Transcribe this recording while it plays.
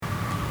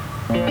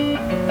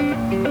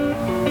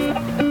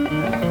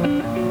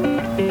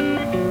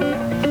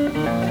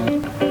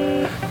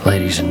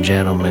Ladies and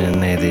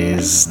gentlemen, it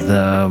is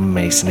the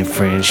Mason and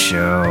Friends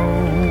Show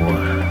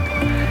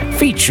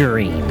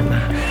featuring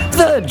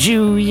the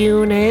Jew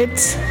Unit,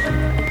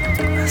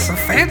 That's a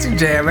fancy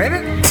jam, ain't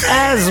it?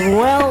 as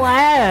well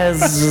as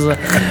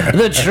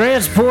the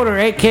Transporter,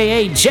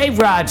 aka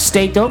J-Rod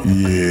Statham.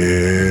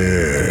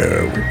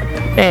 Yeah.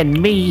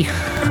 And me,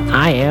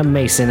 I am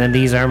Mason, and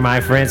these are my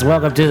friends.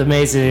 Welcome to the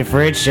Mason and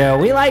Friends Show.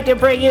 We like to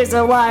bring you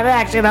some live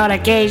action on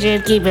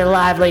occasion, keep it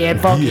lively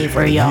and funky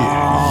for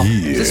y'all.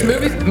 Is this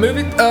movie?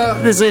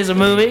 This is a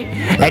movie,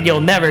 and you'll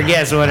never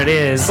guess what it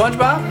is.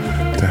 SpongeBob?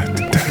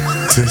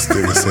 This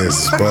nigga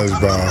says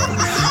SpongeBob.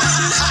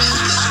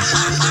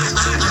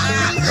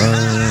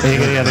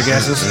 Any other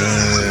guesses?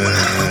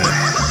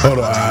 Hold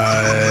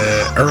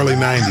on. Early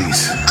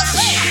 90s.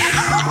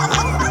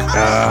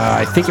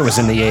 I think it was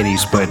in the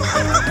 80s, but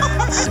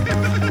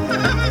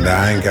Nah,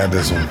 I ain't got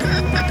this one.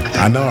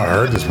 I know I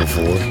heard this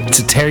before. it's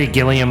a Terry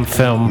Gilliam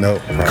film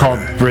Nope, probably called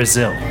not.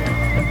 Brazil.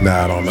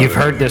 Nah, I don't know. You've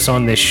heard this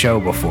on this show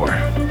before.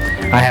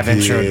 I have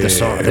introed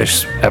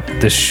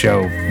this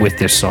show with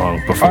this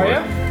song before. Oh,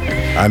 yeah?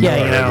 I know Yeah, I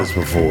you heard know, this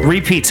before.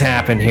 repeats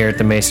happen here at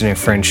the Mason and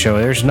Friends Show.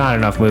 There's not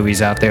enough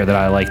movies out there that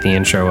I like the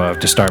intro of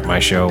to start my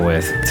show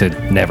with to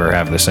never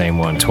have the same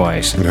one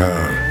twice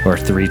or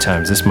three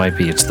times. This might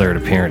be its third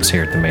appearance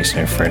here at the Mason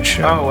and Friends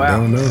Show. Oh, I wow.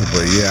 don't know,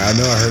 but yeah, I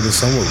know I heard this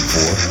somewhere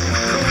before.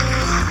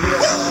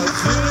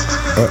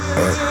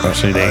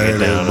 She didn't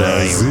get down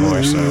there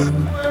anymore, so.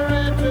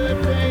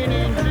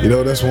 You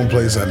know, that's one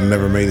place I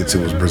never made it to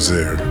was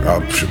Brazil.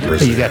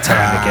 Brazil. You got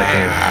time to get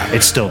there.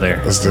 It's still there.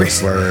 That's still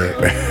slurred.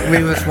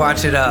 We was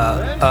watching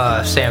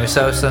Sammy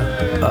Sosa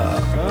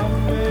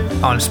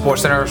on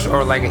SportsCenter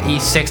or like an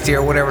E60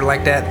 or whatever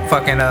like that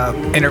fucking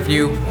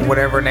interview or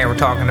whatever, and they were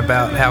talking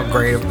about how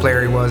great of a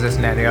player he was, this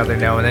and that and the other,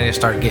 and then they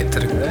started getting to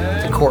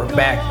the court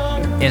back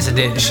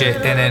incident and shit,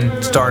 and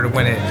then started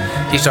when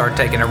he started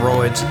taking the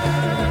roids,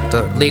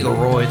 the legal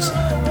roids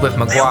with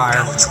McGuire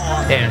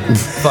and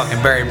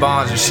fucking Barry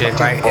Bonds and shit,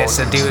 right? And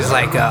so dude was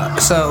like,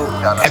 so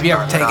have you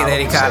ever taken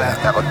any kind of,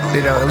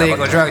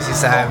 illegal drugs? He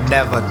said, I've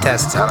never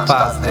tested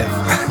positive,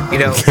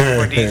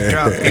 for these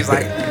drugs. He's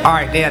like, all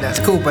right, yeah, that's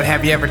cool, but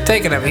have you ever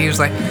taken them? He was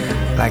like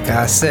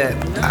I said,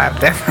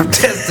 I've never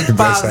tested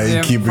That's how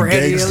you positive keep it for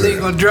any gangster.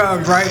 illegal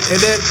drugs, right? And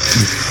then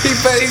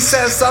he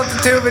says something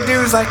to him, and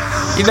dude was like,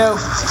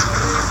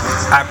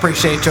 I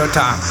appreciate your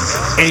time.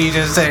 And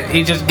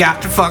he just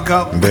got the fuck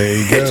up. There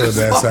you go. Just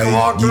That's fucking how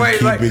walked you away.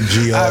 keep Like, it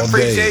G all I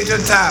appreciate day. your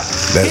time.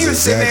 That's He was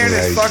sitting there in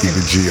exactly his how fucking you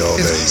keep it G all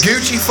his day.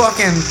 Gucci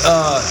fucking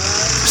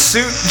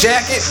suit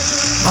jacket.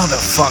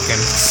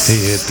 Motherfucking He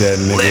hit that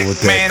nigga slick, with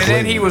that man. And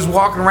then clip. he was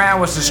walking around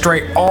with some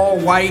straight all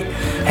white,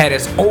 had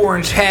his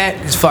orange hat,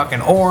 his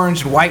fucking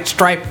orange white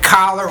striped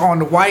collar on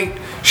the white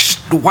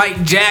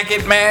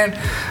jacket, man.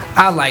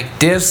 I like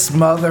this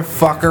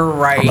motherfucker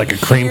right Like a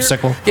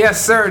creamsicle? here.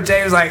 Yes, sir.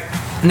 Jay was like,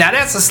 now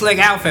that's a slick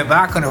outfit, but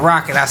I couldn't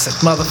rock it. I said,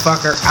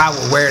 motherfucker, I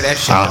will wear that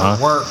shit to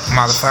work,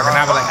 motherfucker. And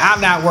I was like, I'm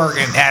not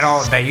working at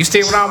all today. You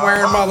see what I'm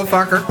wearing,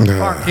 motherfucker?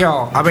 Nah. Fuck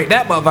y'all. I mean,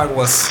 that motherfucker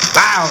was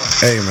styling.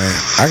 Hey man,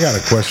 I got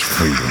a question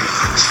for you.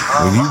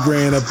 When you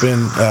ran up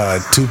in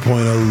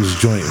 2.0's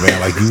joint,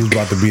 man, like you was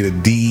about to be the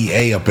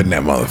DEA up in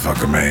that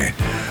motherfucker, man,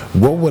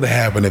 what would have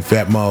happened if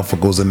that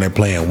motherfucker was in there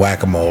playing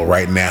whack-a-mole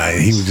right now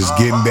and he was just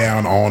getting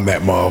down on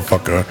that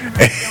motherfucker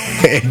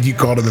and you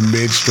caught him in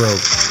mid-stroke?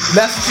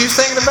 That's what you was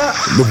thinking about?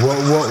 What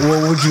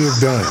would you have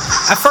done?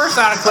 At first,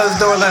 I'd have closed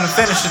the door and let him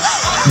finish it.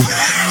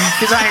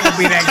 Because I ain't gonna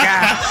be that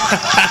guy.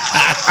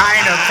 I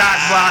ain't no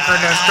cock blocker,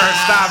 no stroke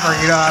stopper,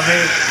 you know what I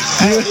mean?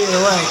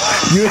 Either way.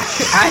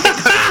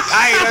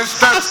 I ain't no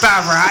stroke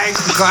stopper. I ain't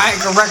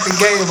gonna wreck the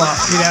game up,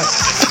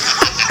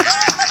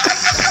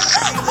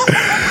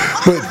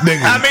 But nigga,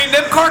 I mean,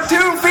 them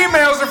cartoon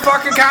females are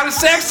fucking kind of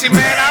sexy,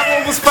 man.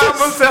 I almost found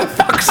myself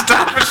fucking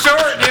stopping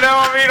short, you know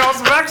what I mean? On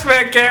some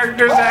X-Men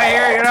characters out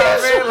here, you know what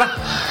I mean? Like,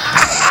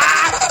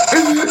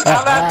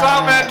 I'm not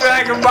talking about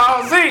Dragon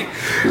Ball Z.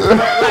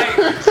 Like,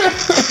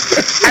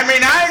 I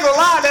mean, I ain't gonna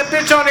lie, that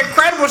bitch on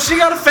Incredible, she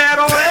got a fat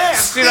old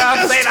ass, you know what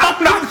I'm saying?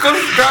 I'm not gonna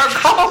drug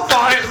off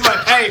on it,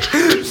 but hey,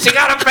 she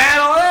got a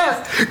fat old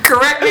ass.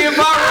 Correct me if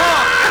I'm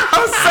wrong.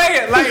 I'm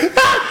saying, like, them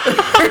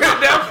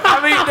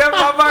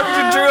motherfuckers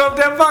who drew up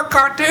them fucking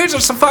cartoons are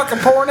some fucking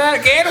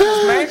pornographic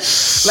animals, man.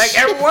 Like,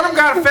 every one of them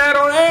got a fat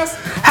old ass.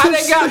 How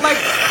they got, like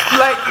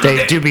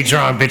They do be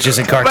drawing bitches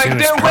in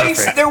cartoons.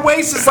 like their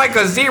waist is like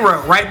a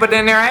 0, right? But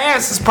then their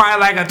ass is probably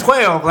like a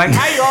 12. Like,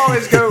 how you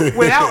always go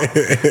without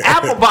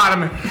apple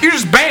bottoming? You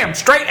just bam,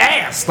 straight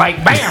ass.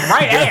 Like, bam,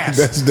 right ass.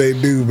 that's what they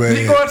do, man.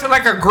 You go into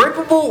like a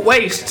grippable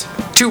waist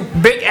to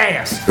big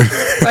ass.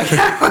 Like,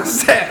 how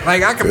was that?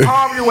 Like, I can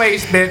palm your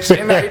waist, bitch,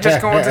 and then you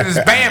just go into this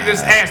bam,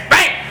 this ass,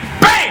 bang,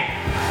 bang.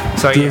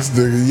 So yeah. This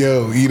nigga,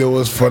 yo, you know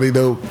what's funny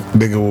though?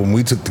 Nigga, when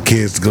we took the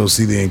kids to go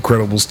see The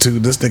Incredibles 2,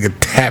 this nigga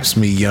taps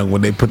me young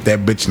when they put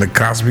that bitch in the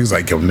costume. He's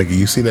like, yo, nigga,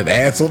 you see that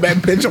ass on that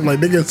bitch? I'm like,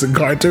 nigga, it's a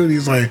cartoon.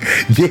 He's like,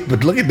 yeah,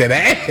 but look at that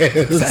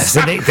ass.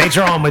 So they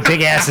draw them with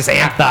big asses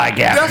and thigh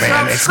gap, That's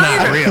man. It's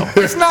not real.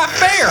 It's not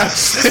fair.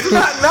 It's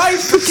not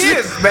nice for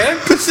kids, man.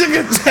 This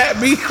nigga tapped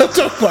me.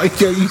 I'm like,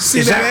 yo, you see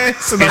Is that that-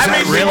 ass? is that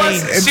I mean, really-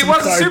 she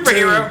was a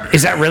superhero.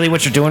 Is that really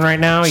what you're doing right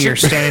now? You're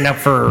standing up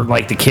for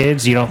like the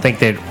kids. You don't think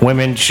that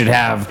women should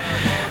have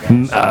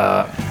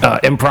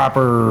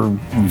improper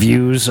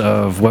views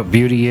of what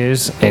beauty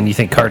is, and you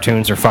think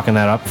cartoons are fucking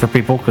that up for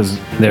people because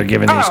they're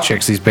giving these Oh.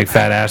 chicks these big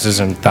fat asses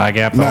and thigh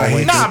gap? Nah, all the way?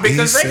 he- Nah,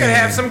 because they could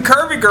have some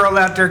curvy girl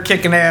out there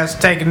kicking ass,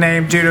 taking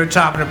name, judo,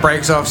 chopping the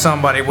brakes off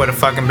somebody with a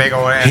fucking big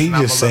old ass. He and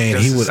I'ma just look saying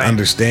just he the would same.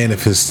 understand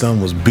if his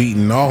son was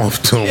beating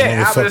off to a Yeah, I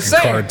was motherfucking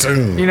saying,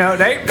 cartoon. you know,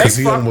 they Because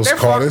he fuck- almost they're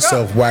caught fucked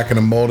himself up. whacking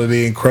a mold of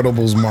The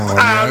Incredibles mom.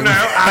 I don't know.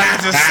 I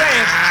was just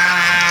saying.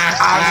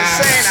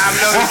 I've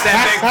noticed that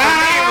big. For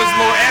me, it was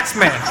more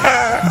X-Men.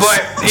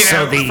 But, you So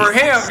know, the- for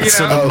him, you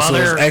so know. the Oh, so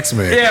mother- it's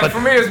X-Men. Yeah, But- for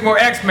me, it was more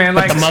X-Men.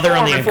 But Like the mother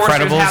on The Storm before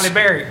she was Halle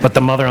Berry. Incredibles. But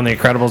the mother on The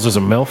Incredibles is a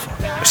milf.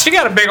 She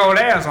got a big old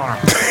ass on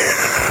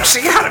her.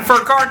 She got it for a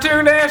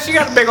cartoon ass. She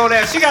got a big old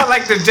ass. She got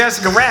like the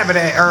Jessica Rabbit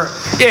ass, or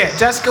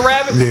Jessica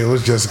Rabbit. Yeah, it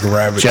was Jessica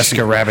Rabbit.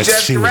 Jessica Rabbit.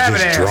 Jessica She was Rabbit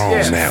just ass, drawn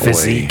yeah. that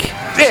Physique. way.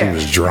 Yeah. She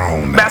was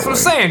drawn that That's what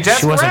I'm way. saying. She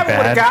Jessica wasn't Rabbit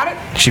would have bad. got it.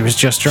 She was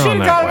just She drawn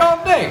would have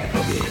got that it way.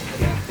 all day.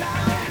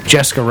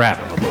 Jessica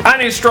Rabbit. I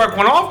didn't struck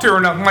one off to her or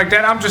nothing like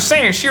that. I'm just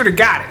saying she would have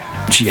got it.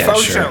 Yeah,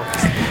 Faux sure. show.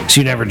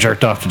 So you never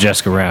jerked off to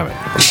Jessica Rabbit.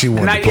 She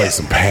wanted Not to play yet.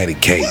 some patty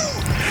cake.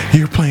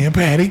 You're playing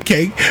patty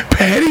cake,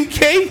 patty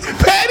cake,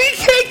 patty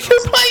cake.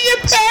 You're playing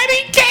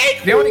patty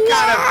cake. The only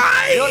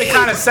Why?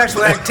 kind of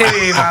sexual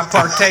activity I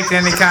partake in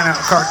any kind of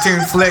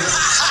cartoon flick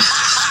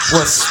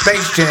was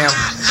Space Jam.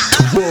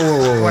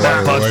 Whoa, When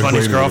I- Bugs wait,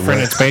 Bunny's wait a girlfriend in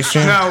minute. Space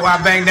Jam? No, I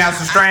banged out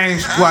some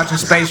strange watching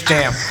Space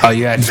Jam. Oh,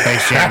 you had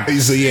Space Jam.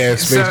 So yeah,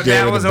 Space So Jam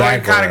that in was the the only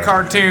kind of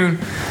background. cartoon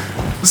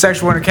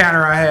sexual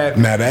encounter I had.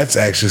 Now that's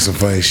actually some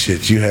funny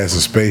shit. You had some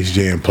Space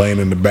Jam playing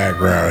in the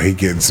background. He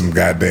getting some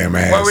goddamn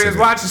ass. Well, we in was it.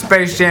 watching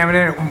Space Jam and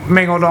then it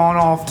mingled on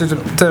off to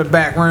the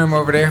back room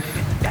over there.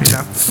 You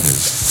know,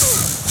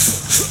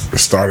 It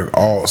started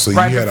all. So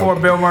right you had before a,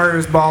 Bill Murray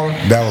was balling.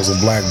 that was a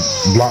black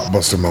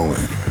blockbuster moment.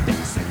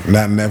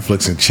 Not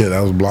Netflix and chill.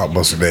 That was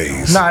Blockbuster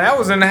days. Nah, that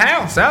was in the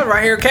house. That was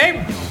right here,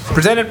 cable.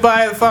 Presented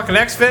by fucking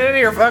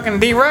Xfinity or fucking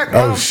D-Rec.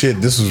 Oh shit!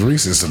 This was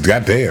recent. So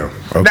goddamn.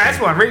 Okay. That's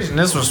one reason.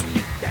 This was.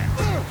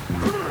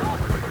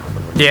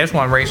 Yeah, it's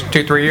one reason.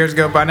 2-3 years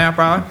ago by now,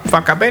 probably.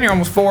 Fuck, I've been here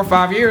almost 4 or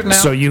 5 years now.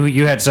 So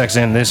you had sex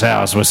in this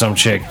house with some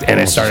chick, and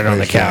it started on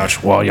the Space Jam.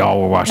 couch while y'all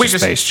were watching We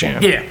just- Space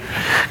Jam. yeah.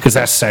 Because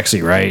that's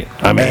sexy, right?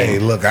 I mean, Hey,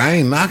 look, I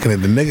ain't knocking it.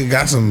 The nigga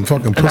got some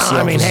fucking no, pussy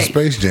I off mean, of some hey,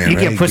 Space Jam. you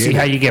I get ain't pussy get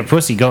how it. you get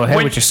pussy. Go ahead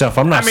When- with yourself.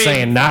 I'm not I mean-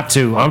 saying not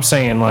to. I'm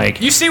saying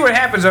like You see what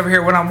happens over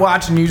here when I'm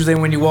watching. Usually,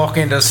 when you walk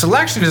in, the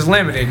selection is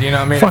limited. You know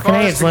what I mean? fucking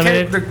As far A,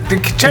 as it's the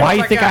limited. channels Why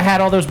you think I had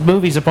all those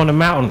movies up on the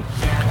mountain?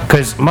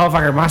 Because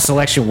motherfucker, my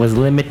selection was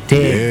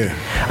limited. Yeah.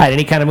 I had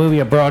any kind of movie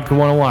abroad could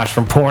want to watch,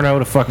 from porno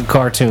to fucking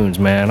cartoons.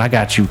 Man, I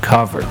got you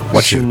covered.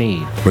 What you Shit.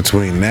 need?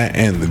 Between that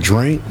and the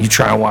drink, You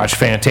try and watch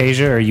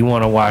Fantasia, or you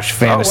want to watch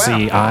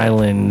Fantasy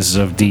Islands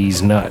of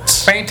These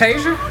Nuts?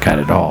 Fantasia? Got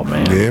it all,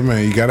 man. yeah,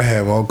 man, you gotta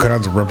have all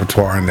kinds of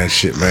repertoire in that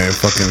shit, man.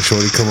 Fucking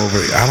shorty come over.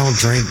 I don't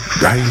drink.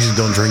 I usually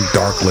don't drink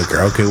dark liquor.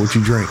 Okay, what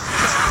you drink?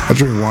 I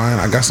drink wine.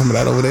 I got some of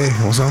that over there.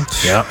 Want some?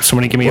 Yep.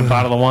 Somebody give me a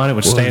bottle of wine. It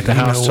would stay at the you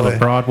know house till what?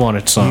 abroad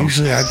wanted some.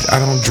 Usually I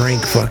don't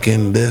drink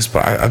fucking this,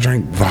 but I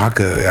drink vodka.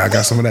 I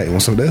got some of that. You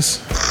want some of this?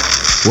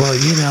 Well,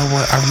 you know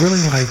what? I really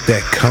like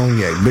that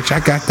cognac, bitch. I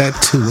got that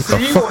too. What So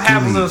the you fuck gonna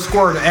have a you little need?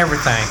 squirt of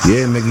everything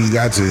Yeah, nigga, you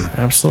got to.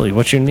 Absolutely.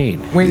 What you need?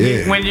 when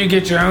Yeah. when you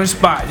get your own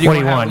spot. What do you gonna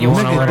have want? a You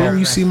little want a squirt of Nigga, didn't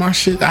you everything. see my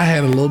shit? I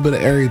had a little bit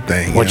of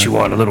everything. What you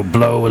want? A little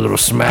blow, a little I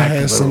smack. a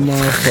had little... some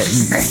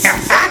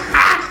motherfucking.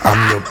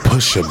 I'm your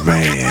pusher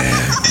man.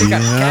 You know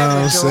what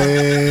I'm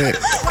saying?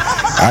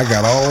 I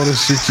got all the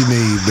shit you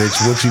need, bitch.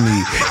 What you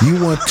need?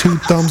 You want 2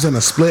 thumbs and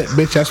a split,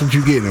 bitch? That's what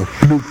you getting.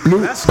 Bloop,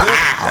 bloop. That's good.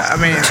 I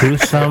mean, 2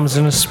 thumbs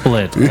and a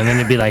split, and then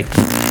it'd be like,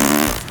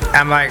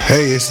 I'm like,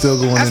 Hey, it's still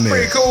going that's in there.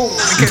 pretty cool.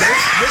 Because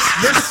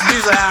this is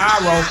usually how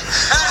I roll.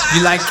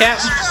 You like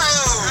Captain?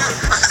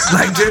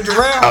 Like ginger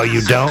ale? oh,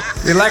 you don't?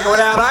 You like it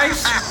without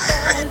ice?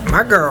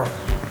 My girl.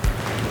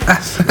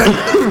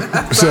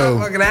 So,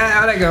 Look at that.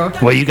 How'd that go?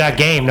 Well, you got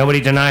game. Nobody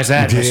denies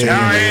that. Yeah. Mr.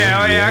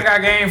 Oh yeah, I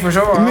got game for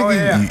sure. Oh nigga,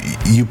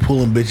 yeah. you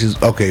pulling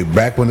bitches. Okay,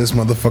 back when this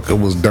motherfucker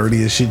was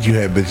dirty as shit, you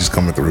had bitches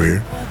coming through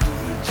here.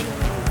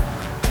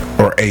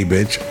 Or a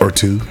bitch, or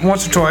 2.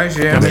 Once or twice,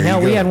 yeah. I mean, There hell,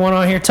 you we go. had one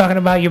on here talking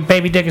about your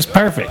baby dick is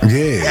perfect.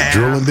 Yeah,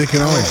 drooling dick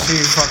and all. She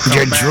fucked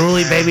Your up bad.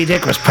 drooly baby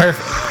dick was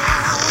perfect.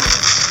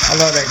 I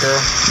love that girl.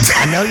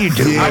 I know you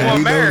do. Yeah. I we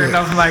wasn't know married or that.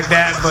 nothing like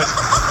that, but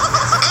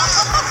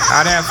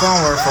I'd have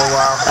fun with her for a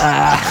while.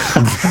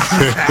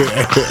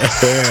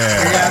 We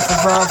had some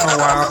fun for a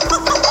while.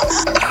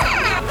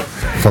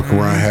 Fuck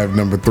around, have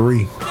number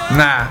 3.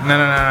 Nah, no.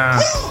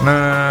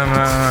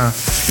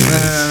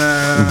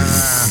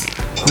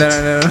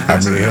 No. I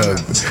mean,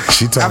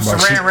 she I'm talking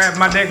about saran wrap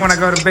my dick when I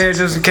go to bed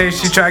just in case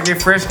she try to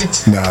get frisky.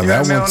 Nah,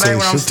 that one said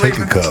she'll take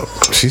a cup.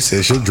 She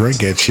said she'll drink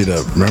that shit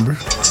up. Remember?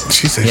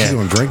 She said she's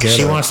gonna drink that.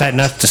 She up. wants that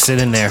nut to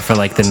sit in there for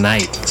like the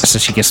night, so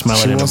she can smell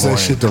it in the morning. She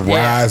wants that shit to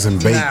rise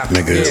and bake,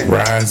 nigga.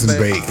 Rise and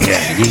bake.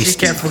 Yeah, She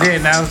kept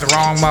forgetting I was the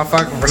wrong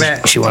motherfucker for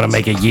that. She want to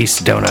make a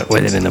yeast donut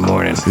with it in the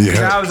morning.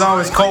 Yeah. I was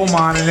always coal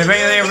mining. If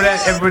anything ever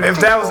if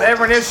that was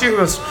ever an issue, it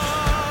was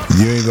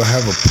You ain't gonna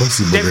have a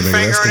pussy dip booger, your nigga.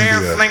 finger That's in gonna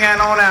there, be fling that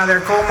on out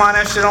there. Coal mine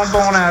that shit on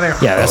bone out there.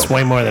 Yeah, that's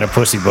way more than a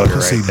pussy booger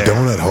pussy right there.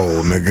 donut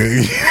hole,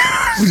 nigga.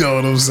 You know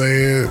what I'm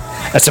saying?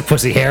 That's a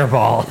pussy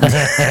hairball.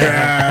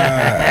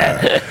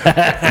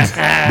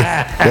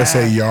 That's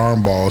a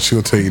yarn ball.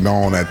 She'll tell you no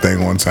on that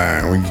thing one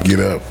time when you get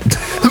up.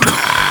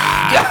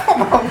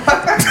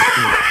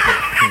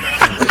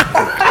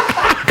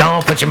 Go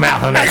on, put your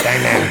mouth on that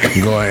thing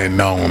now. Go ahead and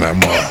no on that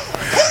mother.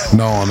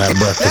 No on that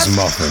breakfast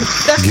muffin.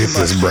 Get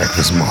this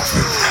breakfast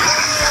muffin.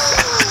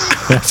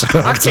 That's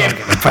what I'm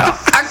talking about.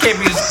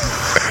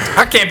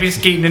 I can't be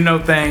skeeting to no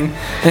thing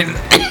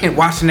and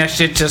watching that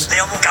shit just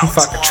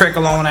fucking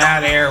trickle on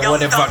out of there or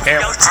whatever.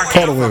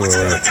 Hold on, wait a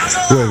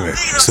minute.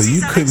 So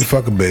you couldn't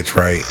fuck a bitch,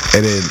 right?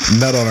 And then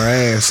nut on her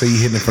ass. Say you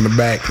hitting it from the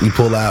back, you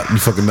pull out, you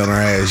fucking nut on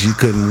her ass. You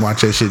couldn't watch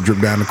that shit drip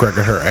down the crack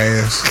of her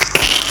ass.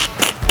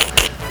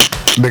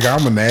 Nigga,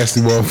 I'm a nasty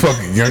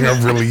motherfucker. Young, I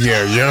really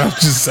am. Yeah, I'm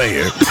just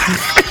saying.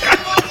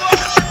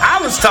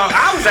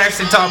 I was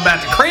actually talking about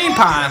the cream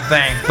pie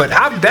thing, but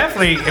I'm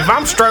definitely, if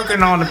I'm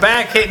stroking on the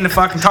back, hitting the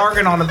fucking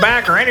target on the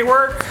back or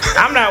anywhere,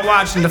 I'm not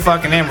watching the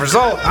fucking end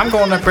result. I'm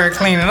going up there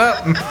cleaning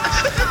up.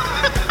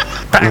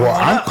 Well,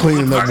 I'm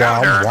cleaning up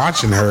while I'm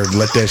watching her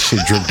let that shit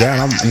drip down.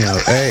 I'm,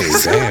 hey,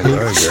 damn,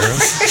 girl.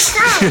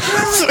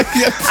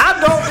 I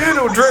don't do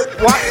the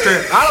watch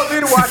drip. I don't do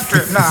the watch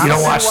drip. No, You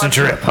don't watch the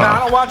drip, huh? No, I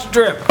don't watch the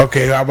drip.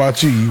 Okay, how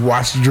about you? You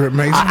watch the drip,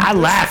 Mason? I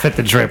laugh at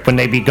the drip when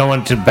they be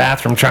going to the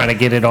bathroom trying to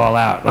get it all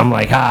out. I'm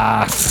like,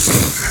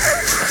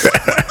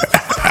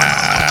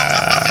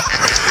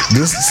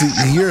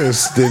 You're a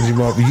stingy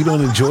motherfucker. You don't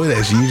enjoy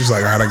that shit. You just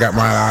like, all right, I got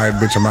mine. All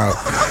right, bitch, I'm out.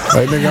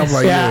 Like, nigga, I'm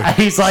like, yeah.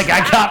 He's like,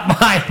 I got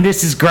mine.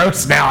 This is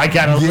gross now. I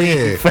gotta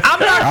leave.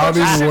 I don't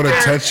even want to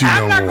touch you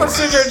no more.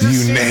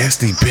 You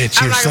nasty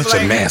bitch. You're such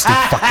a nasty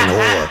fucking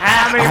whore.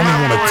 I don't even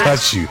want to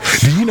touch you.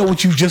 Do you know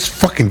what you just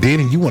fucking did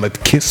and you want to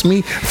kiss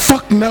me?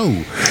 Fuck no.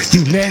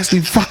 You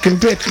nasty fucking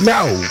bitch.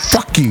 No.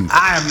 Fuck you.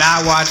 I am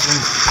not watching.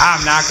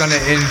 I'm not going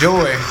to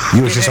enjoy.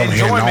 You was just over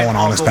here gnawing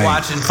on this thing.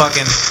 Watching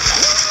fucking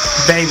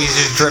babies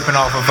just dripping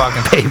off of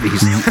fucking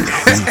babies.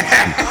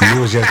 You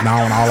was just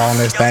gnawing all on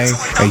this thing,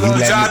 and you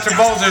let John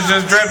Travolta's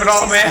just dripping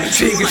off my ass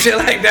cheek and shit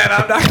like that.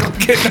 I'm not gonna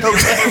get no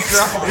games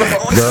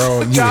on.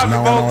 Girl, you was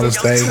gnawing on this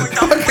thing.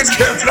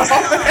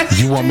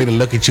 You want me to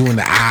look at you in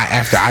the eye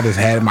after I just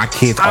had my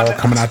kids all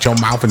coming out your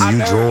mouth and you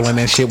drooling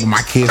and shit with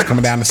my kids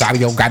coming down the side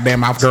of your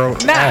goddamn mouth, girl?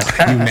 Nah.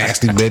 You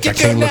nasty bitch. I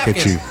can't look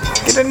at you.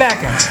 Get a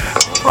napkin.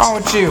 What's wrong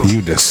with you?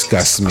 You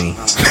disgust me.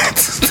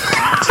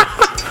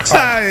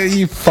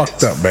 You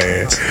fucked up,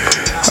 man.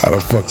 How the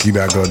fuck you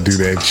not gonna do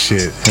that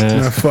shit?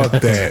 Nah, fuck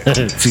that.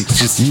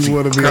 You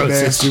wanna be a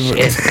nasty?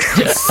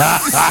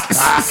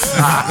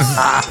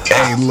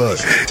 Hey, look.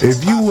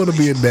 If you wanna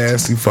be a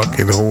nasty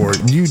fucking whore,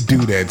 you do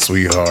that,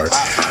 sweetheart.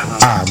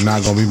 I'm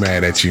not gonna be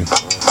mad at you.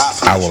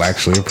 I will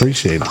actually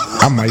appreciate it.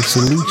 I might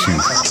salute you.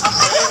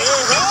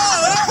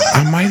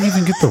 I might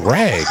even get the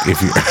rag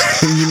if you,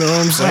 you know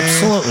what I'm saying?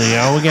 Absolutely,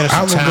 we get us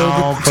a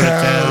towel, put it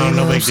down,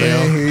 no big deal.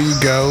 Here you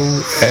go.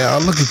 Hey,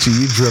 look at you,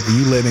 you dripping,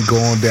 you letting it go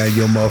on down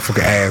your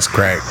motherfucking ass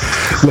crack.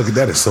 Look at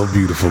that, is so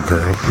beautiful,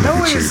 girl. Look No,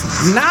 at it's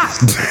you. not.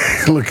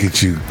 Look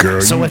at you,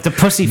 girl. So if the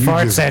pussy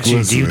farts at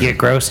you, do you get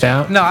grossed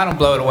out? No, I don't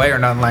blow it away or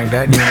nothing like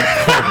that.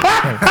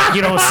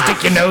 You don't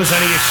stick your nose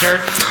under your shirt?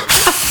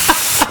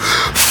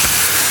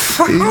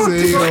 He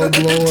said he don't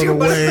blow it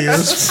away.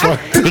 That's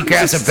fucked. He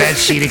grabs a bed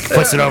sheet and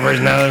puts it over his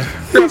nose.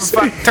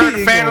 Turn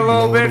the fan a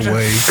little bit. Come on,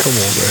 man.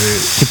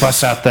 He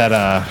busts out that,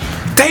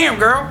 Damn,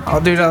 girl. I'll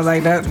do that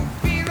like that.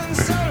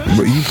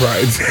 But you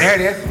probably. There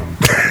it is.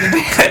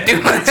 There it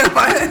is.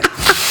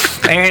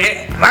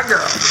 My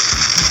girl.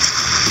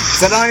 Is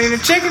that onion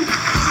and chicken?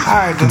 All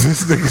right, then.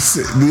 This nigga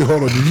said,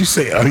 hold on, did you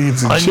say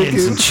onions and chicken?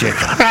 onions and chicken.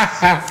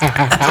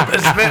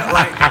 It smelled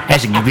like.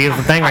 That's a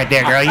beautiful thing right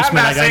there, girl. You I'm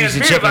smell not like saying onions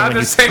and beautiful, chicken. I'm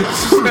just saying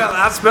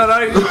I smell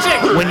onions and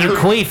chicken. When you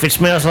queef, it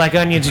smells like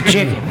onions and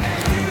chicken.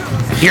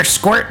 Your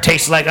squirt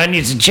tastes like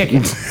onions and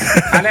chicken.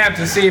 I'd have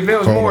to see if it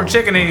was more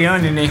chicken than the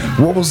onion.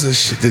 What was the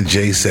shit that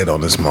Jay said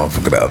on this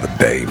motherfucker the other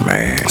day,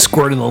 man?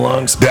 Squirt in the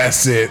lungs.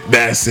 That's it.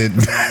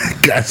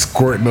 Got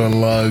squirting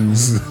on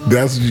lungs.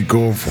 That's what you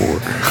going for.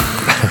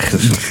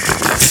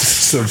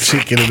 Some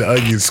chicken and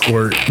onion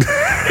squirt.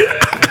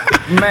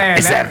 Man,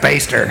 It's that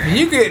baster.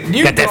 You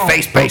Got that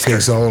face baster. Okay,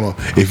 so hold on.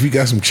 If you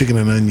got some chicken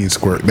and onion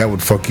squirt, that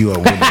would fuck you up,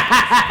 wouldn't it?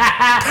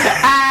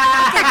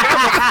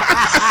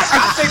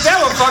 I think that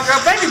would fuck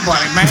up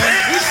anybody, man.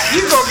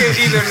 You gonna get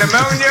either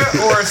pneumonia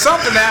or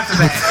something after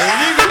that. If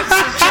you get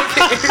some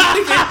chicken, if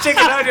you get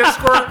chicken onion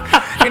squirt,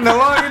 in the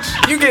luggage,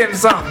 you getting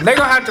something. They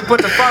gonna have to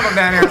put the funnel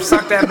down there and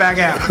suck that back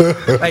out.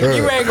 Like,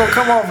 you ain't gonna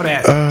come over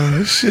that.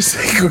 Shit,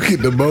 they gonna get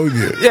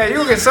pneumonia. Yeah, you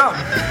gonna get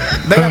something.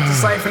 They have to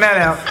siphon that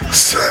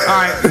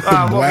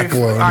out. Black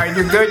one. All right,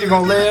 you're good. You're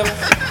gonna live.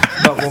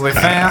 But when we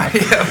found,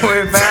 you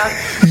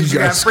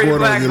got free squirt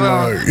black on your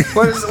lung. lung.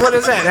 What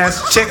is that?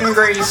 That's chicken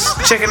grease,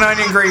 chicken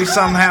onion grease,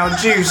 somehow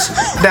juice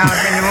down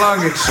in your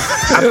luggage.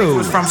 I think it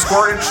was from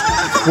squirtage.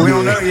 We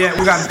don't know yet.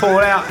 We got to pull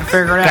it out and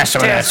figure it out. Got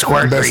some of that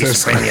squirt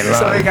grease up in your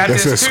So they lung. got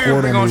That's this that tube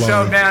squirt we're on gonna the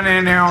show lung. down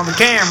in there on the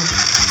camera.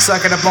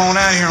 Suck it up on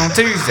out here on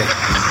Tuesday.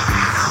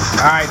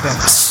 All right then.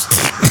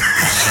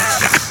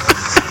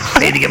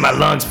 Need to get my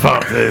lungs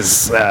pumped.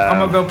 There's I'm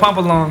gonna go pump a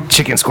lung.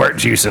 chicken squirt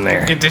juice in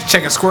there. Get this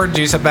chicken squirt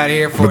juice up out of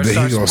here before But it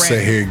then he starts gonna sit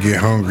spreading. here and get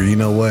hungry. You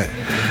know what?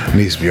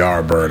 Needs to be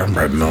our bird. I'm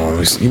right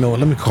now. You know what?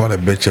 Let me call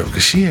that bitch up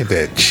because she had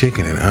that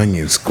chicken and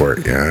onion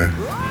squirt, yeah.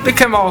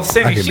 Become all I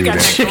city. can She do got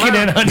that. that Chicken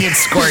and onion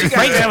squirt.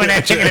 Bring some of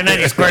that chicken and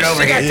onion squirt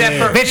over She got here.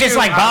 that Bitch, it's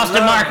like perfume.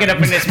 Boston Market up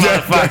in this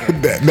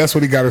motherfucker. That's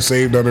what he got her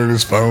saved under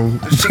his phone.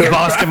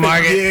 Boston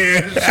Market.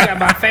 Yeah. She got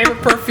my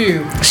favorite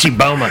perfume. She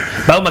Boma.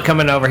 Boma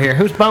coming over here.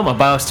 Who's Boma?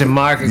 Boston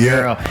Market Yeah.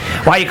 girl.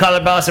 Why you call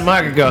her Boston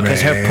Market girl?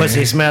 Because her Man.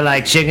 pussy smell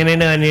like chicken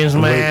and onions,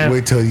 man.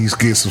 Wait till you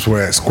get some of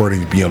that squirt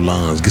up in your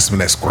lungs. Get some of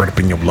that squirt up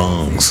in your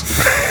lungs.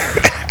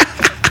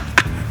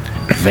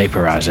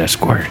 Vaporize that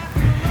squirt.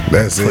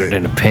 That's Put it it.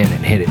 in a pen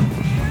and hit it.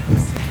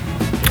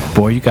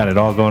 Boy, you got it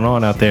all going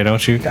on out there,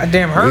 don't you?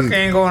 Goddamn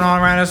hurricane going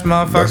on around this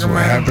motherfucker, That's what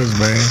man. happens,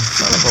 man.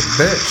 Son of a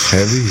bitch.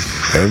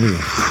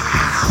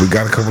 Heavy. We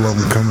got a couple of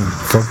them coming.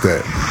 Fuck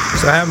that.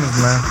 That's what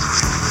happens, man.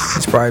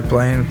 He's probably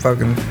playing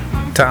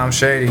fucking Tom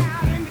Shady.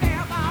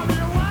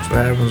 That's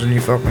what happens when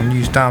you fucking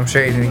use Tom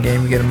Shady in a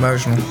game. You get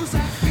emotional.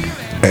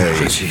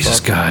 Hey, Jesus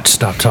God,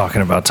 stop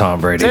talking about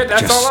Tom Brady. That's it.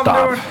 That's Just all stop.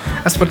 I'm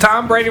doing. That's my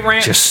Tom Brady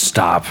rant. Just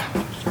stop.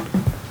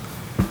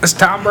 That's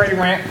Tom Brady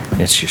rant.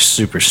 It's your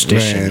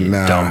superstition, Man, you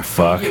nah. dumb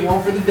fuck. Get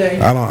one for the day.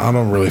 I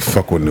don't really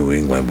fuck with New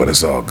England, but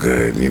it's all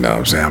good. You know what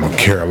I'm saying? I'm a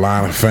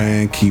Carolina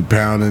fan. Keep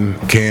pounding.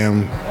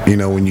 Cam, you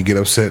know, when you get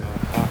upset,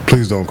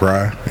 please don't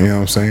cry. You know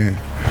what I'm saying?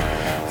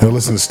 Yo,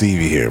 listen to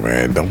Stevie here,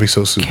 man. Don't be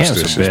so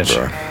superstitious, bitch.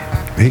 bro.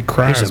 He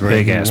cries, He's a man.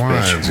 big-ass he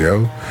bitch. whines,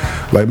 yo.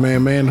 Like,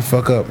 man the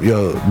fuck up.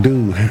 Yo,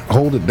 dude,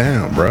 hold it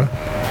down, bro.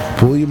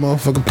 Pull your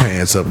motherfucking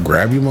pants up.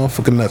 Grab your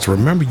motherfucking nuts.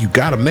 Remember, you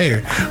got them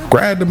there.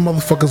 Grab the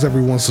motherfuckers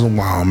every once in a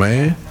while,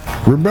 man.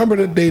 Remember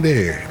that they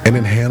there. And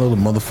then handle the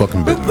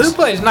motherfucking Who business.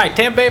 plays tonight?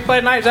 Tampa Bay play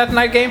tonight? Is that the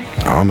night game?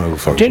 I don't know who the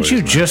fuck Didn't plays you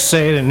tonight. just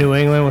say that New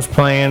England was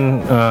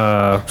playing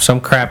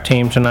some crap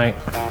team tonight?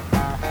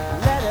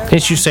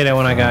 Didn't you say that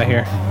when I got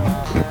here?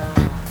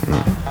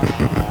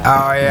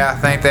 Oh, yeah,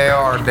 I think they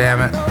are, damn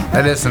it.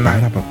 That is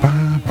tonight.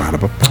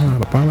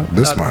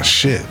 This my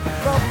shit.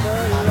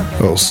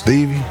 Oh,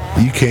 Stevie,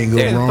 you can't go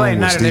They're wrong playing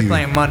with tonight or they Stevie.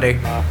 playing Monday.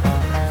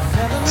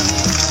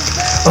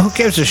 Well, who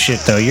gives a shit,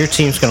 though? Your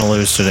team's going to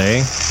lose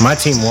today. My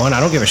team won. I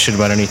don't give a shit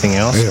about anything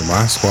else. Yeah,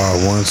 my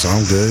squad won, so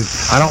I'm good.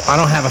 I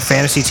don't have a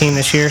fantasy team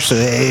this year, so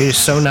it was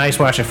so nice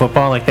watching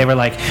football. Like, they were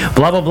like,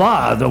 blah, blah,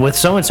 blah, with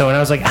so-and-so, and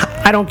I was like,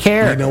 I don't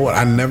care. You know what?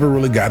 I never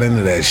really got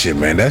into that shit,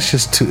 man. That's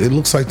just too. It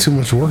looks like too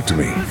much work to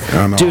me. I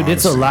don't know, Dude,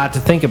 it's a honestly. lot to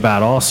think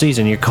about all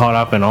season. You're caught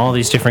up in all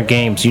these different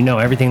games. You know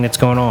everything that's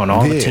going on,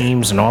 all the Yeah.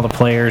 teams and all the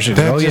players. That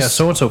Oh, yeah, just-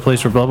 so-and-so plays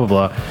for blah, blah,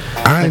 blah.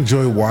 I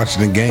enjoy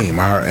watching the game.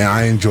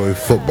 I enjoy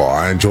football.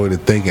 I enjoy the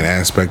thinking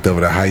aspect of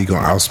it. How you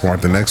gonna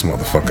outsmart the next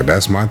motherfucker?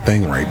 That's my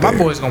thing right My there.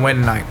 boy's gonna win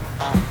tonight.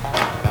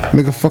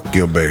 Nigga, fuck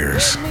your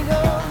Bears.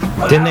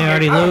 Didn't they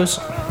already lose?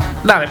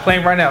 No, they're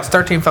playing right now. It's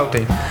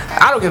 13-14.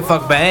 I don't give a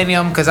fuck about any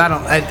of them because I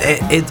don't.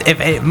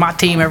 If my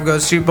team ever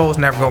goes to Super Bowl, it's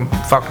never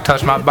gonna fucking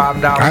touch my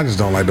bottom dollar. I just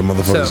don't like the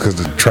motherfuckers So- because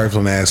the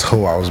trifling ass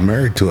hoe I was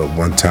married to at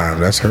one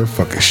time. That's her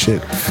fucking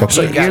shit. Fuck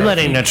So that. you're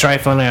letting a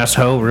trifling ass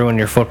hoe ruin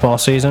your football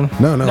season?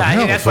 No, Nah,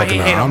 hell that's the why he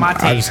fucking hate no. on my I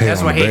team. just hate That's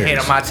on why the he hate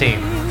Bears. on my team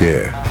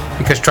Yeah,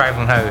 because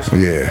trifling hoes.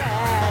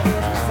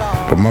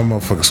 yeah. But my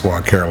motherfucking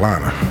squad,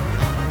 Carolina,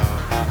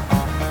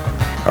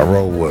 I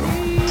roll with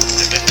them.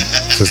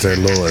 Since their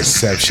little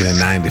exception in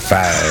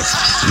 '95,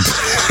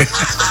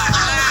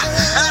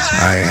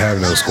 I ain't have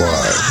no squad.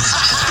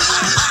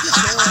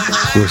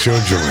 What's your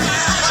dream?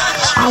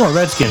 I'm a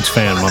Redskins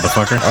fan,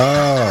 motherfucker.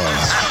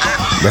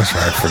 That's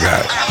right, I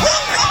forgot.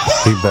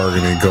 He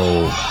burgundy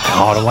gold.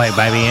 All the way,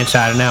 baby,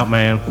 inside and out,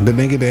 man. Didn't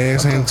they get their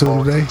ass handed to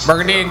him today?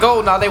 Burgundy and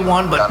gold. Now they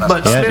won, but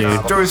Yeah, Smith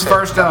dude. threw his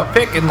first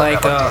pick in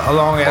like a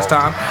long ass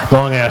time.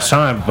 Long ass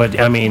time, but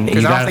I mean, you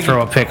I don't got to think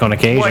throw he- a pick on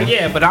occasion. Well,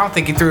 yeah, but I don't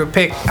think he threw a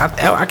pick.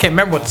 I can't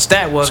remember what the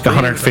stat was. It's like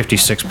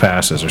 156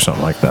 passes or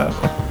something like that.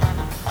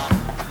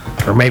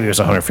 Or maybe it was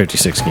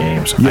 156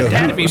 games. Yeah. I It doubt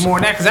had to it be was. more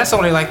than that because that's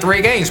only like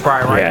 3 games,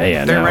 probably, right?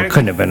 Yeah, They're no, ready-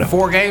 couldn't have been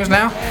 4 games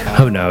now.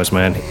 Who knows,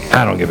 man?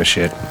 I don't give a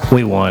shit.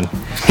 We won.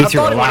 He I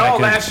threw thought a he went lot all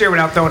of good. last year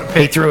without throwing a He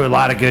pick. threw a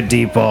lot of good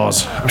deep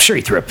balls. I'm sure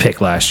he threw a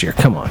pick last year.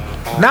 Come on.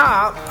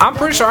 Nah, I'm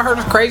pretty sure I heard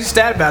a crazy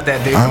stat about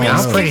that dude. I don't know.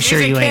 he's- I'm pretty he's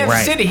sure in you ain't Kansas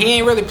right. City. He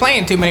ain't really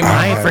playing too many.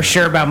 I ain't for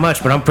sure about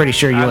much, but I'm pretty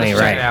sure you I'll ain't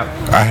just check right.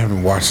 it out. I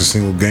haven't watched a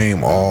single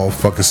game all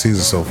fucking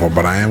season so far,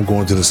 but I am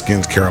going to the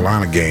Skins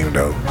Carolina game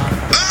though.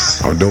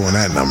 I'm doing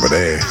that number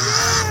there.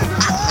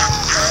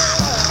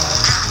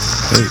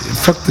 Hey,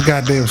 fuck the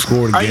goddamn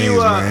score of the Are games, you,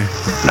 man.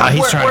 No,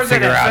 he's trying to where's it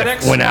figure at, out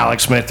FedEx? when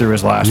Alex Smith threw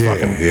his last Yeah,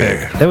 fucking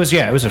yeah. pick. It was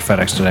at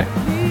FedEx today.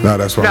 No,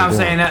 that's what No, I'm I'm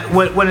going. saying that.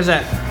 When is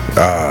that?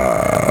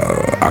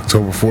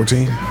 October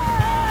 14th.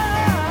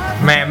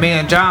 Man, me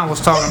and John was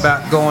talking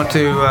about going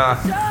to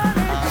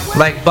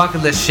like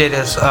bucket list shit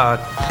as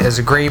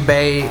a Green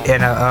Bay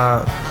and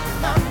a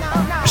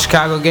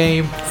Chicago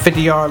game,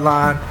 50-yard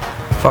line,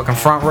 fucking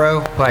front row,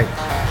 like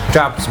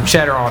dropping some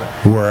cheddar on it.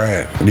 Where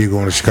at? You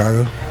going to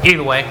Chicago?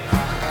 Either way,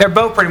 they're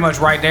both pretty much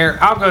right there.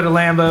 I'll go to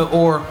Lambeau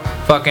or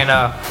fucking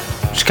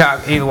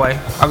Chicago. Either way,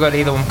 I'll go to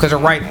either one because they're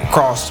right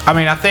across. I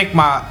mean, I think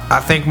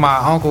my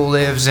uncle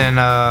lives in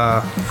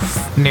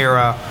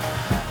near.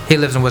 He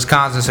lives in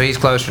Wisconsin, so he's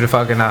closer to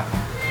fucking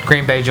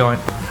Green Bay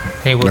joint.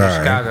 He lives in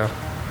Alright. Chicago,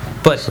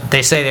 but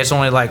they say it's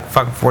only like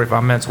fucking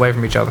 45 minutes away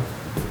from each other,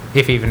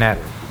 if even that.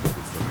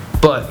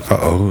 But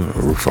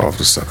Roof off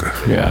the sucker.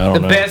 Yeah, I don't the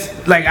know.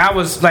 best, like I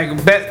was like,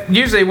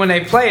 usually when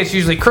they play, it's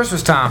usually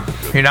Christmas time.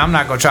 You know, I'm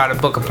not gonna try to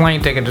book a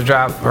plane ticket to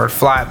drive or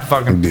fly to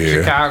fucking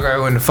Yeah.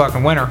 Chicago in the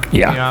fucking winter.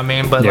 Yeah. You know what I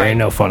mean? But There like ain't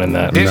no fun in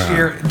that.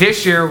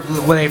 this year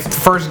when the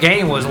first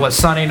game was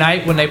Sunday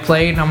night when they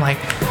played, and I'm like,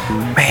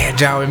 man,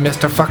 John, we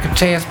missed our fucking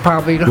chance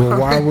probably. Well,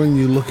 why wouldn't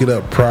you look it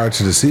up prior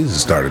to the season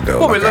started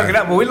though? Well, we Like, looked it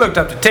up. Well, we looked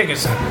up the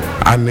tickets.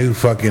 I knew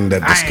fucking that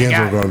the I ain't Skins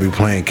got were going to be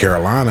playing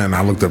Carolina, and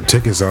I looked up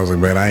tickets. I was like,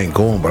 man, I ain't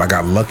going. But I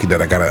got lucky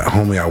that I got a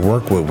homie I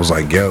work with was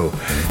like, yo,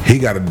 he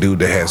got a dude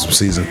that had some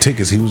season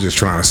tickets. He was just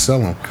trying to sell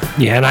them.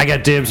 Yeah, and I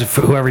got dibs if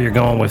whoever you're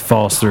going with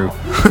falls through.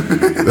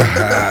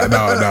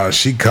 No,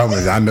 she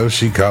coming. I know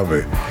she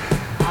coming.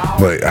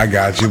 But I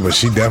got you. But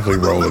she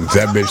definitely rolling.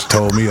 That bitch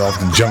told me off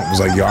the jump, was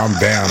like, yo, I'm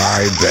down. All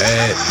right,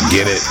 bet.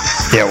 Get it.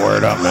 Yeah,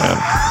 word up, man.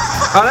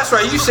 Oh, that's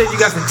right. You said you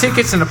got the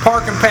tickets and the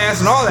parking pass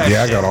and all that.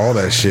 Yeah, I shit. got all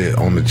that shit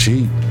on the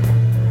cheap.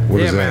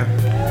 What is that?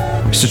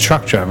 man. It's a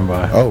truck driving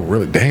by. Oh,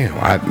 really? Damn.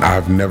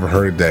 I've never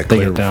heard that They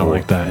clear get down before.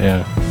 like that,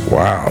 yeah.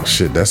 Wow,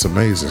 shit, that's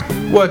amazing.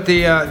 What,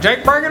 the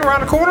Jake Bergen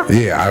around the corner?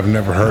 Yeah, I've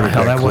never heard of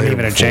Hell, that that. wasn't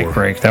clear even a Jake before.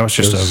 break. That was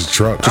just It was a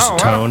truck. just Oh, a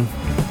wow. tone.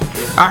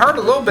 I heard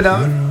a little bit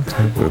of it.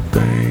 Type of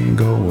thing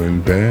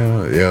going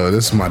down. Yo,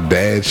 this is my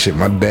dad shit.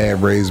 My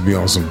dad raised me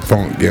on some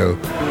funk, yo.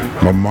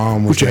 My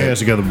mom was Put your that hands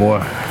together, boy.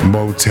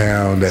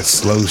 Motown, that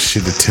slow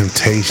shit, the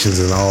Temptations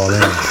and all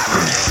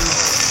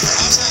that.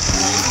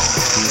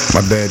 My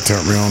dad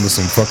turned me on to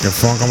some fucking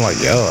funk. I'm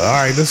like, yo, all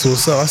right, this is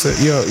what's up. I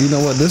said, yo, you know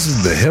what? This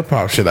is the hip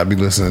hop shit I be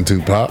listening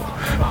to, Pop.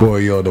 Boy,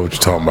 y'all know what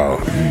you're talking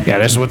about. Yeah,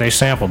 this is what they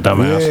sampled,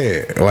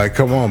 dumbass. Yeah, like,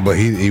 come on, but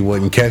he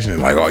wasn't catching it.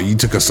 Like, oh, you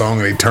took a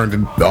song and they turned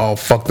it all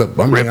fucked up.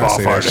 I mean, Rip I off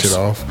say that artists. shit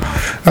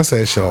off. I say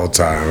that shit all the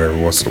time,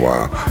 every once in a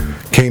while.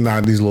 Can't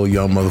knock these little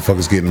young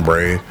motherfuckers getting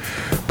bread,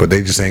 but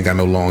they just ain't got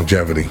no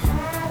longevity.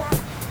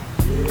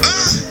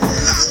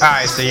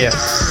 Alright, so yeah.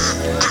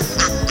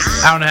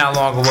 I don't know how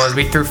long it was.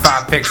 We threw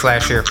 5 picks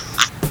last year.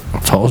 I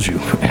told you,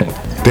 man.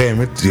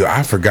 Damn it, yo,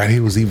 I forgot he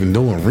was even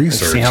doing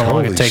research. See how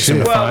long it Holy takes him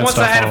shit. to Well, find once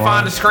I stuff had to online.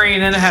 find the screen,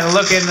 then I had to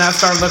look at it, and I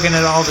started looking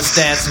at all the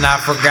stats, and I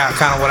forgot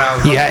kind of what I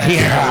was looking Yeah, he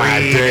had God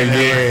to read.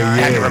 damn, and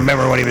had to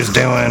remember what he was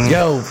doing.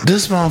 Yo,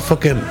 this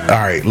motherfucking. All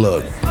right,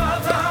 look.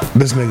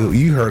 This nigga,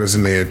 you heard us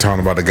in there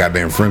talking about the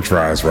goddamn French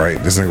fries, right?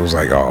 This nigga was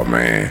like, "Oh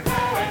man,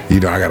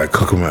 you know, I gotta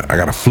cook them. I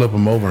gotta flip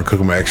them over and cook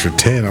them an extra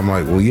 10." I'm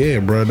like, "Well, yeah,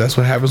 bro. That's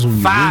what happens when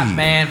you 5, read.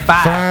 man,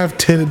 5. 5,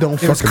 10. It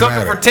don't It was fucking cooking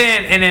matter." for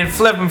 10 and then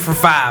flipping for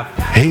 5.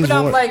 He's But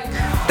I'm one- like,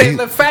 they he-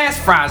 look fast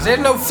fries. There's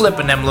no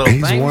flipping them little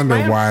He's things.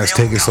 wondering man. why it's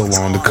taking so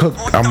long to cook.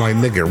 I'm like,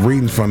 nigga,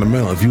 reading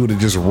fundamental. If you would have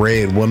just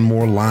read one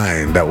more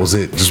line, that was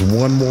it. Just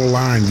one more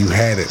line, you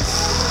had it.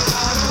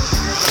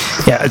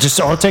 Yeah, it just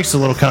all it takes is a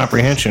little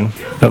comprehension,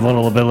 a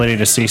little ability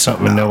to see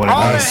something and know what it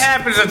All that is.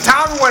 happened is the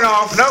timer went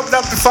off and opened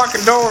up the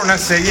fucking door, and I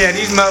said, yeah,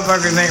 these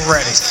motherfuckers ain't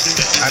ready.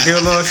 I do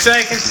a little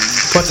shaking,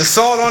 put the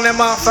salt on them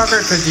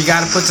motherfuckers, because you got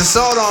to put the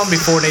salt on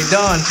before they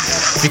done,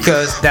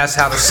 because that's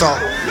how the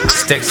salt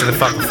sticks to the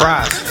fucking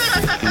fries.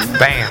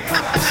 Bam.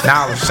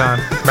 Knowledge,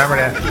 son. Remember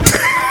that.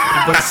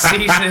 You put the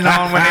seasoning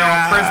on when they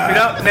all crispy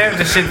up, and there,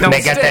 the shit don't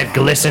They got stick. that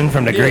glisten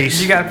from the Yeah, grease.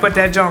 you gotta put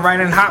that joint right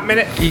in a hot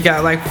minute. You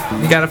got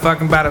a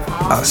fucking about a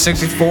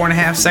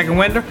 64.5 second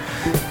window.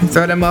 You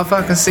throw that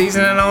motherfucking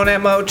seasoning on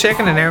that mo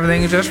chicken and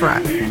everything is just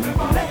right.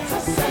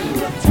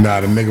 Nah,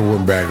 the nigga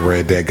went back and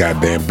read that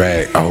goddamn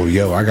bag. Oh,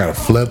 yo, I gotta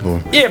flip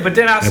him. Yeah, but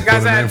then I And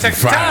guys put 'em I had in to take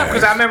for the time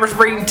because I 5. remember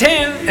reading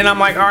 10 and I'm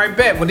like, all right,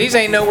 bet. Well, these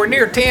ain't nowhere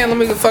near 10. Let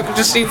me go fucking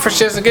just see for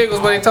shits and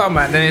giggles what they talking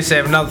about. Then they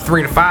said another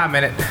 3 to 5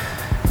 minutes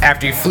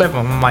after you flip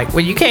them. I'm like,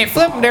 well, you can't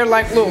flip them. They're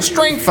like little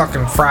string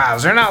fucking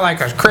fries. They're not like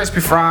a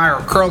crispy fry or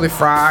a curly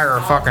fry or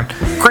a fucking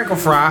crinkle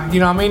fry. You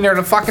know what I mean? They're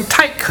the fucking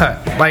tight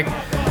cut. Like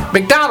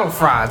McDonald's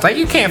fries. Like,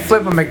 you can't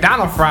flip a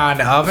McDonald's fry in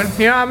the oven.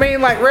 You know what I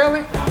mean? Like,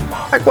 really?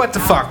 Like, what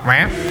the fuck,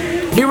 man?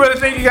 You really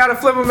think you gotta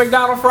flip a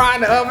McDonald's fry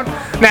in the oven?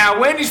 Now,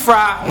 Wendy's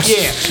fry,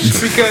 yeah.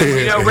 Because,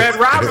 you know, Red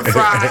Robin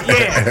fry,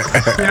 yeah.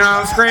 You know what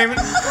I'm screaming?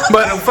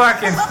 But the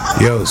fucking...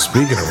 Yo,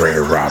 speaking of Red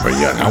Robin,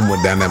 young, I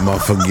went down that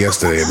motherfucker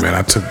yesterday, man.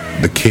 I took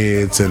the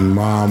kids and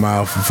mom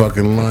out for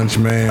fucking lunch,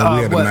 man.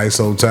 We had what? a nice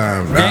old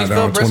time.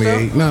 Gainesville, Down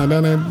 28. No,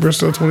 down at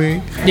Bristol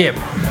 28.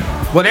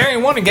 Yeah. Well, there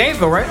ain't one in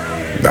Gainesville, right?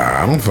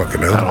 Nah, I don't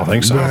fucking know. I don't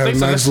think so. But I had a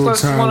nice little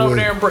Let's one time over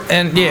with, there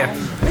and yeah.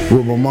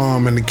 with my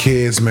mom and the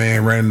kids,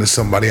 man. Ran into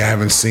somebody I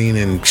haven't seen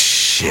in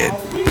shit,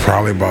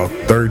 probably about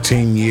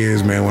 13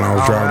 years, man. When I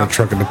was driving a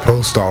truck at the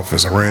post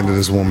office, I ran into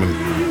this woman.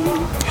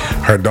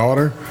 Her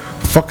daughter,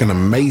 fucking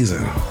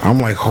amazing. I'm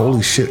like,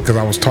 holy shit, because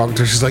I was talking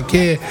to her. She's like,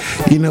 yeah,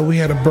 you know, we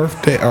had a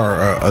birthday or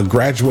a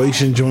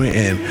graduation joint,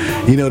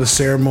 and you know, the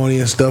ceremony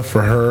and stuff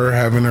for her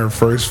having her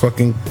first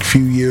fucking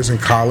few years in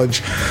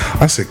college.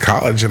 I said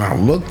college, and I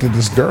looked at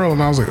this girl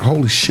and I was like,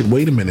 holy shit,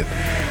 wait a minute,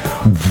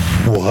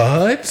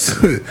 what?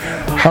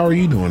 How are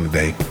you doing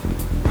today?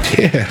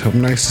 Yeah,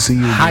 I'm nice to see you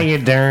again. How you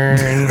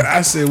doing?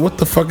 I said, what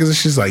the fuck is this?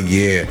 She's like,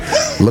 yeah,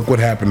 look what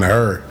happened to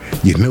her.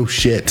 You know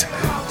shit.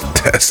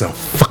 That's so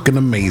fucking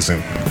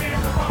amazing.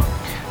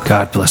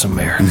 God bless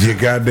America. You're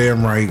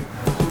goddamn right.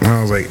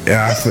 I was like,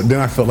 yeah. Then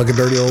I felt like a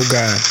dirty old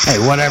guy. Hey,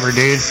 whatever,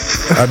 dude.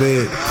 I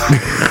did.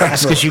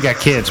 That's because you got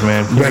kids,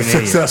 man. You're an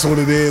idiot. That's what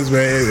it is,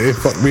 man. It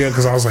fucked me up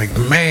because I was like,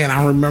 man,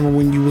 I remember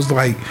when you was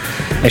like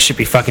It should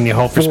be fucking your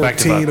whole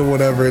perspective 14 up. or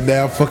whatever, and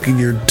now fucking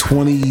you're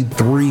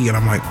 23, and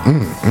I'm like,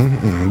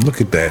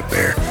 look at that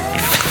there.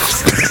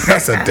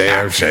 That's a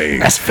damn shame.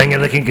 That's finger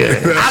looking good.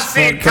 I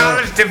see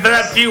college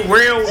developed you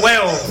real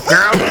well,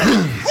 girl.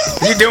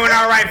 You're doing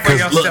all right for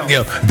yourself. Look,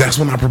 yo, that's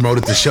when I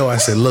promoted the show. I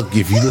said, look,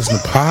 if you listen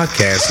to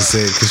podcasts, I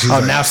said, because she's Oh,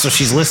 like, now so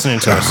she's listening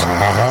to us.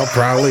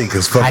 probably,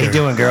 because How you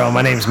doing, girl?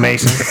 My name's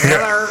Mason.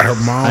 Her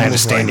mom I was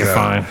understand like, you're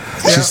fine.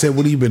 She said,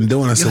 what have you been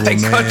doing? I said, Like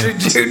well, country man,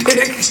 Jew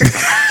dick.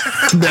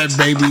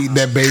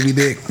 that baby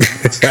dick.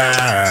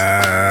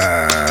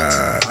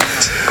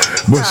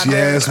 But she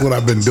asked what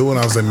I've been doing.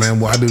 I was like, man,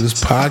 well, I do this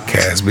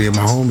podcast, me and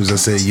my homies. I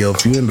said, yo,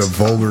 if you into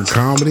vulgar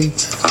comedy,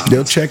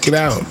 they'll check it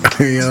out.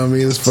 You know what I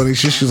mean? It's funny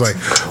shit. She's like,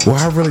 well,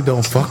 I really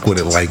don't fuck with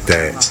it like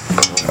that.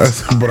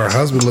 But her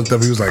husband looked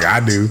up. He was like, I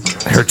do.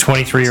 Her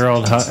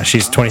 23-year-old,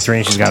 she's 23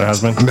 and she's got a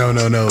husband? No.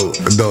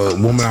 The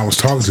woman I was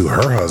talking to,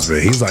 her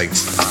husband, he's like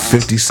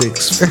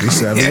 56,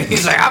 57. Yeah,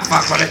 he's like, I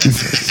fuck with it.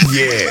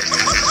 Yeah.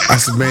 I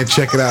said, man,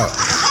 check it out.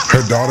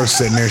 Her daughter's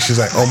sitting there. She's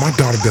like, oh, my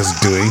daughter doesn't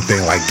do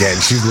anything like that.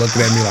 And she's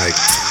looking at me like,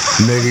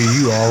 nigga,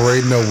 you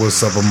already know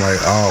what's up. I'm like,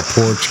 oh,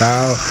 poor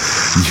child.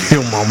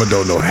 Your mama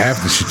don't know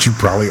half the shit you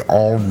probably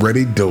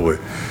already do it.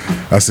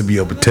 I said, be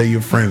able to tell your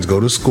friends, go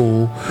to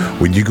school.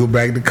 When you go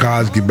back to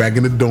college, get back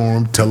in the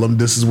dorm, tell them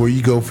this is where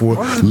you go for.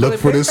 Look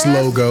for this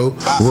logo.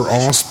 We're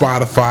on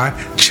Spotify.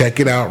 Check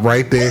it out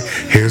right there.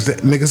 Here's the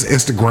nigga's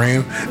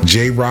Instagram,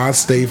 J-Rod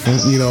Statham,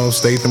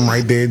 Statham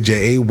right there,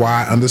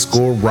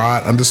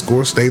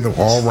 JAY_Rod_Statham,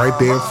 all right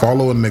there.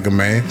 Follow a nigga,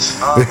 man.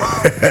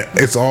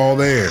 It's all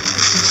there.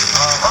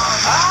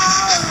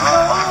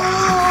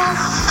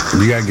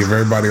 You gotta give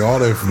everybody all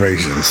the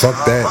information.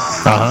 Fuck that.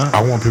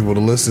 I want people to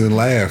listen and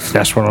laugh.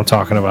 That's what I'm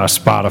talking about.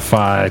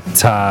 Spotify,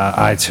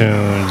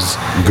 iTunes,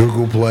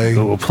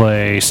 Google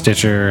Play,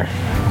 Stitcher,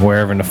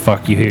 wherever in the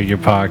fuck you hear your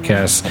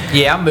podcast.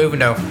 Yeah, I'm moving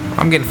though.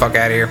 I'm getting the fuck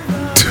out of here.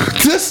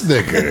 This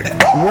nigga.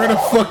 Where the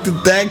fuck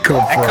did that come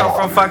I from? come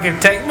from fucking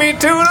Take Me to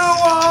the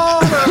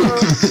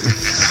Water.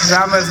 So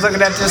I was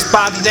looking at this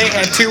spot today,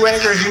 had 2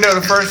 acres. You know,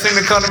 the first thing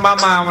that come to my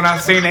mind when I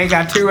seen they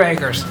got 2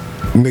 acres.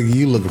 Nigga,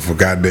 you looking for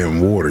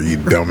goddamn water, you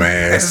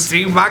dumbass.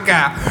 See, my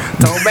guy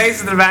told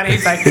Mason about it.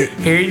 He's like,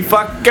 here you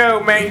fucking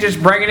go, man. You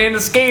just bringing in the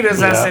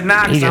skeeters. I said,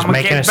 nah, He's because just I'm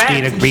going to making a get bats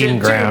skeeter and breeding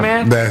shit too, ground.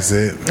 man. That's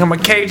it. I'm going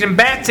to caging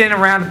bats in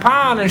around the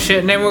pond and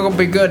shit, and then we're going to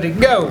be good to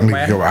go, Nigga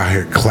man. go out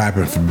here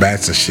clapping for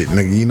bats and shit.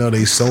 Nigga, you know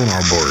they sonar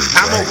birds,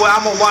 I'm right?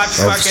 gonna watch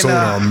Or fucking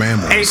sonar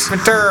mammals. Ace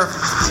Ventura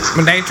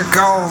when nature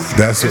calls.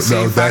 That's what. See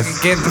No, if I can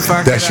get the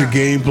fuck that's your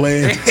game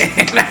plan. and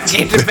I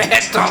get the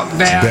bat talk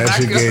down. That's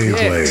your game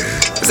plan.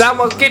 Cause I'm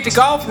gonna get to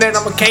golf and then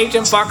I'm gonna cage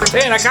them fuckers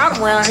in. I got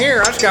them around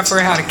here. I just gotta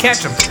figure out how to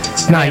catch them.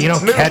 No, you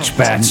don't catch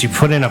bats. You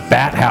put in a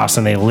bat house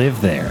and they live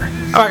there.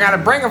 Oh, I gotta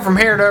bring them from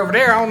here to over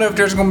there. I don't know if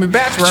there's gonna be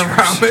bats wherever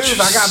I move.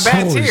 I got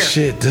bats Holy here.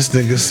 shit, this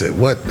nigga said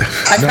what?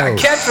 I gotta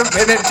catch them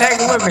and then take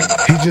them with me.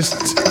 He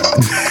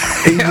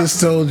just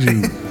told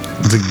you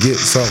to get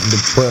something to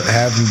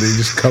have them. They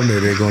just come there.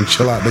 They're gonna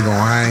chill out. They're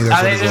gonna hang.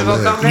 That's Are where they they're just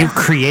gonna gonna live. come You there?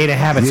 create a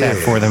habitat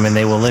Yeah. for them and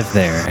they will live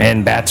there.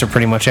 And bats are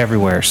pretty much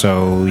everywhere,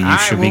 so you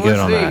should be good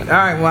on that. All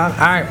right, well, all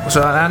right.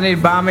 So I need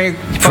to buy me.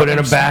 Put in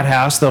a bat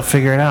house, they'll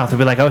figure it out. They'll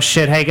be like, oh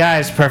shit, hey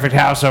guys, perfect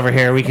house over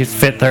here. We could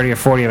fit 30 or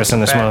 40 of us in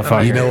this Bat-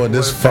 motherfucker. You know what?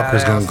 This What a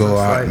fucker's gonna badass go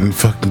looks out like. and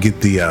fucking get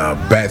the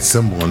bat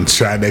symbol and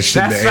try that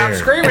shit That's in what the I'm air.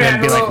 screaming And at.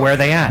 then be like, where are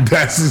they at?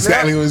 That's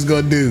exactly what he's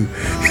gonna do.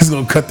 He's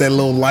gonna cut that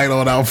little light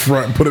on out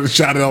front, put it,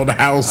 shot it on the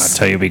house.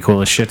 Tell you, it'd be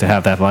cool as shit to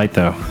have that light,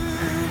 though.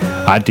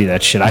 I'd do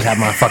that shit. I'd have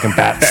my fucking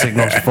bat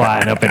signals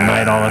flying up at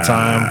night all the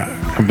time.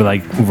 I'd be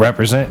like,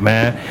 represent,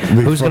 man.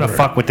 Who's gonna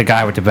fuck with the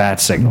guy with the bat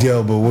signal?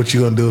 Yo, but what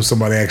you gonna do if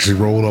somebody actually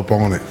rolled up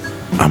on it?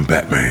 I'm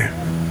Batman.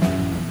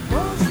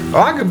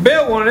 Oh, I could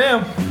build one of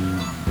them.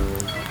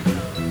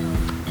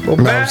 Well, You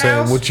know what I'm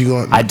saying? What you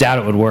gonna? I doubt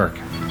it would work.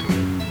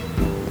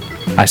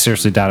 I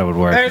seriously doubt it would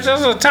work. There's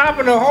just a top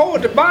and a hole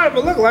at the bottom.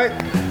 It look like.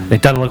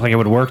 It doesn't look like it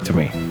would work to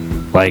me.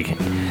 Like,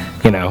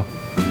 you know,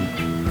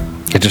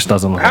 it just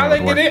doesn't look How like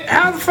they it would get work. in?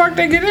 How the fuck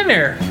they get in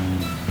there?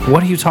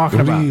 What are you talking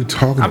What about? are you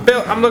talking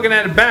about? I'm looking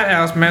at a bat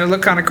house, man. It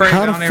look kind of crazy.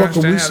 How I the don't even fuck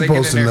are we understand how they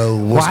get supposed in to there. know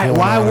what's going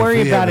Why on worry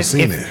if we about haven't it?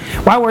 seen it?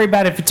 Why worry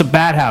about it if it's a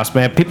bad house,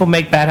 man? People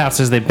make bad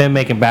houses. They've been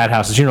making bad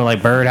houses. You know,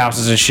 like bird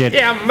houses and shit.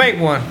 Yeah, I'm gonna make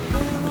one.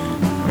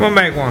 I'm gonna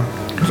make one.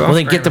 Well,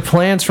 then get the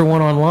plans for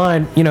one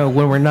online. You know,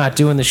 when we're not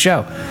doing the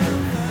show.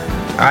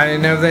 I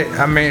didn't know that.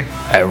 I mean,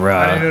 I didn't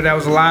know that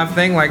was a live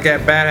thing like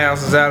that. Bat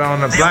houses out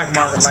on the black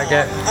market like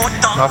that.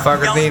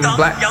 Motherfuckers needing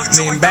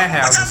bat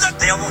houses.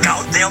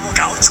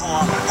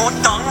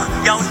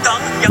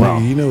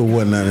 Nigga, you know it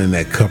wasn't nothing in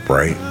that cup,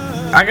 right?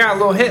 I got a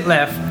little hit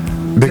left.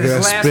 Nigga, This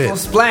that's last spit. little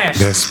splash.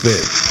 That's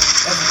spit.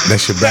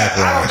 That's your I don't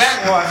backwash.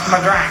 backwash my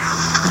drink.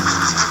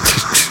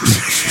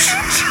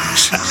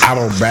 I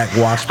don't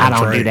backwash my I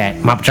don't drink. do that.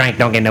 My drink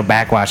don't get no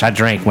backwash. I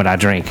drink what I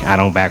drink. I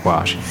don't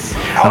backwash. I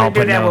only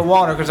do that with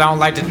water because I don't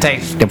like the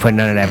taste. Don't put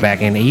none of that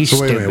back in. You So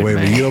wait a stupid,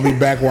 minute. man. You don't be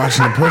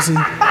backwashing the pussy?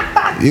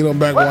 You don't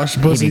backwash the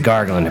You pussy? be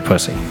gargling the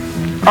pussy.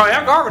 Oh,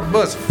 yeah, I garbage the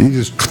pussy. You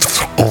just.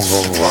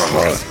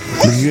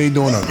 Nigga, you ain't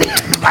doing nothing.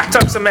 I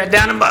took some of that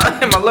down in my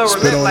lower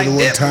Spit lip on like it one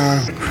dip.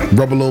 time,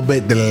 rub a little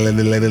bit.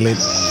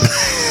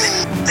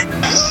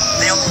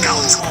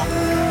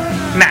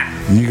 Nah.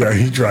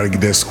 You try to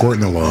get that squirt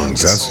in the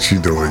lungs. That's what you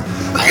doing.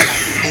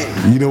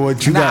 You know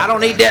what you Nah, got? I don't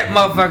need that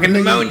motherfucking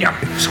pneumonia.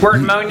 Squirt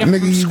pneumonia.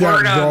 Nigga, you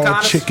Squirt, got raw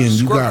condoms, chicken.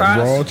 You squirt got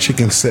condoms. raw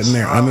chicken sitting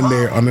there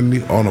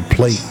underneath on a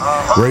plate,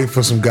 ready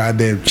for some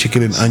goddamn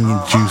chicken and onion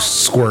juice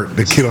squirt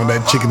to get on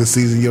that chicken to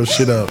season your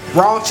shit up.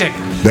 Raw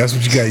chicken. That's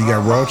what you got. You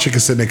got raw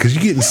chicken sitting there because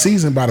you're getting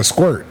seasoned by the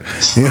squirt.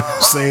 You know what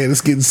I'm saying?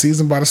 It's getting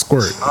seasoned by the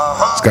squirt.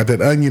 It's got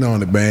that onion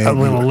on it, man. A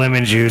little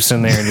lemon juice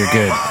in there and you're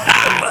good.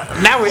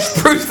 Now we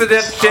spruced that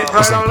shit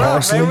right Some on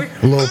up, parsley, baby.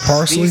 a little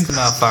parsley. These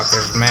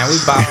motherfuckers, man. We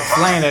Bobby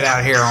Flaying it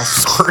out here on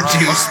squirt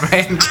juice,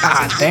 man.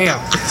 God damn.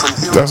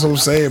 That's what I'm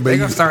saying, They baby.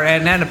 gonna start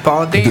adding that to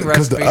Paula Dean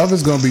Because the recipe.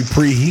 oven's gonna be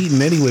preheating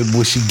anyway. But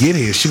when she get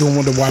here, she gonna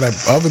wonder why that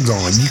oven's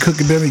on. You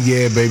cooking dinner?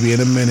 Yeah, baby. In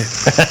a minute.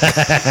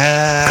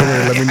 Come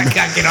here, let me I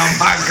gotta get on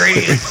my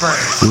ingredients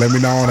first. let me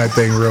know on that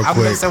thing real I'm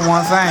quick. missing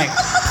one thing.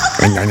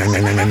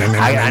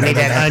 I need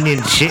that onion.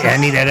 I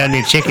need that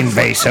onion chicken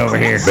base over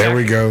here. There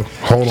we go.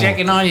 Hold on.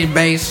 Chicken onion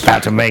base.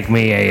 About to make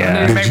me Need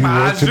to a Did make you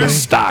my work au today? jus.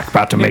 stock.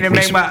 About to Need make to me.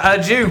 make my au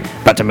jus.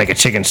 About to make a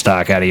chicken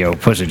stock out of your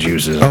pussy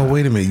juices. Oh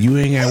wait a minute. You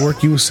ain't at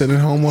work. You was sitting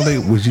at home all day.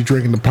 Was you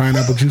drinking the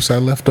pineapple juice I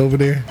left over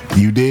there?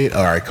 You did.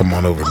 All right, come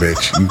on over,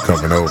 bitch. You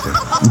coming over?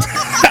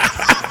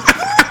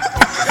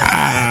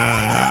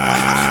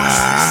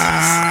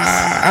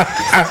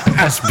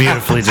 That's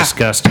beautifully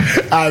disgusting.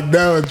 I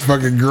know it's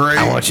fucking great.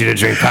 I want you to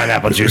drink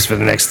pineapple juice for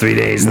the next 3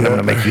 days, and then I'm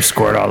gonna make you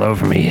squirt all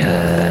over me.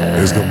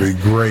 It's gonna be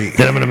great.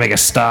 Then I'm gonna make a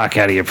stock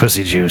out of your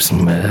pussy juice.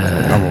 I'm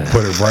gonna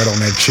put it right on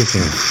that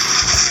chicken.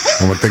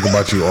 I'm gonna think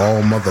about you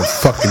all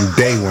motherfucking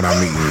day when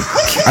I'm eating.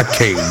 I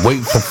can't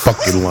wait for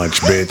fucking lunch,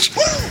 bitch.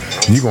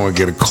 You gonna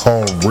get a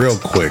call real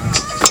quick.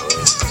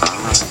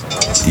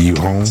 You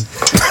home?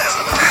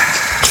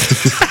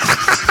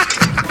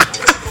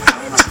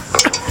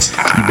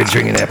 You've been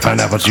drinking that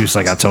pineapple juice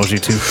like I told you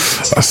to.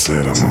 I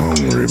said I'm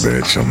hungry,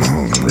 bitch. I'm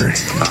hungry.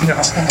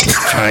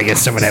 Trying to get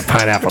some of that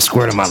pineapple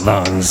squirt in my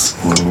lungs.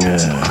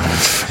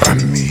 I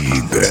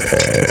need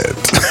that.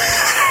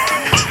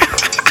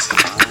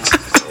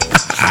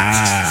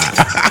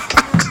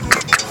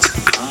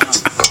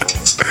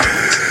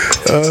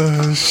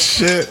 Oh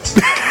shit.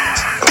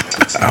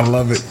 I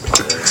love it.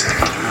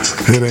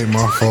 It ain't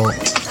my fault.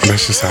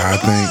 That's just how I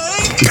think.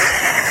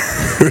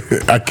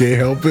 I can't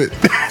help it.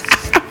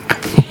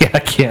 Yeah, I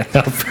can't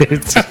help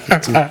it.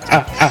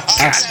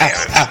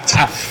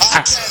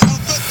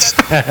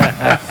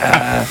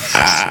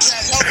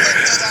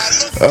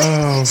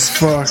 Oh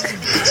fuck.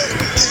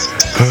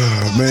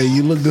 Oh, man,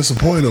 you look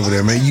disappointed over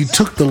there, man. You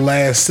took the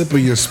last sip of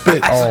your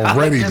spit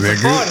already, I'm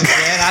nigga. disappointed,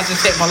 man. I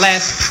just hit my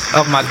last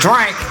of my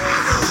drink.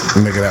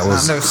 Nigga, that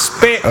was No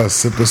spit. a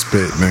sip of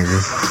spit, nigga.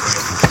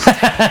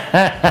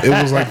 It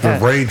was like the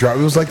raindrop.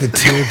 It was like the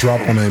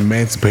teardrop on an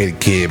emancipated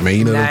kid, man.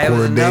 You know, Nah, the it was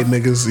quarter day enough.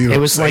 niggas. You know It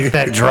was what I'm like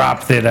saying? that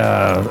drop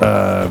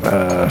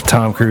that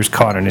Tom Cruise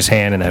caught in his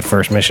hand in that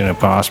first Mission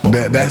Impossible.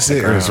 That's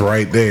it. It's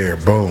right there.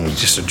 Boom.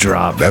 Just a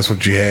drop. That's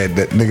what you had.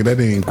 That nigga, that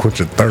didn't even quench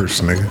your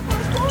thirst, nigga.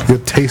 Your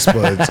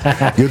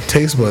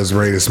taste buds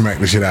ready to smack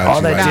the shit out All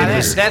of you. that Nah, did right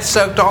was there. that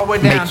soaked all the way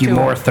down Make you to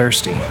more it.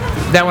 thirsty.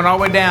 That went all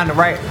the way down to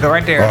right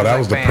there. Oh, that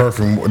was the bam.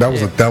 perfect. That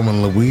was a Thelma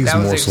and Louise That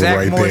was the morsel exact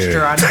right moisture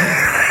there. I needed.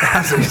 That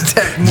was the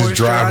exact moisture Just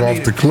drive I off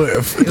needed. the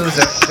cliff. It was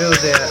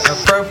an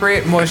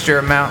appropriate moisture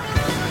amount.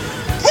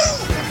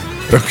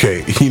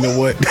 Okay, you know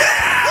what?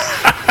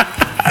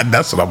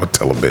 That's what I'm gonna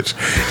tell a bitch.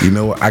 You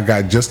know what? I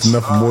got just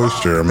enough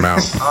moisture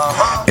amount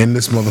in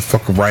this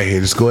motherfucker right here.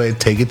 Just go ahead,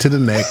 take it to the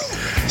neck,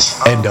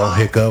 and don't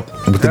hiccup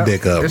with the Yep.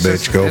 dick up, This bitch.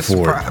 is- Go this is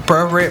for it.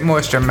 Appropriate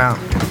moisture amount.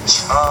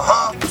 It's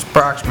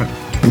approximate.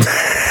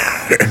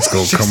 It's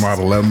gonna come out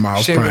 11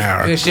 miles per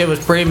hour. This shit was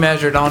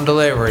pre-measured on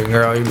delivery,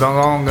 girl. You go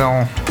on.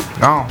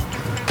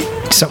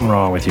 Something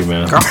wrong with you,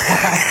 man. Go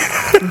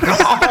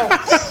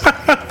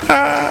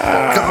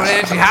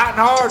ahead, she hot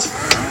and hard.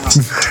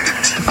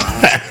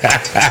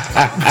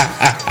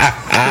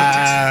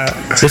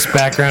 This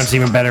background's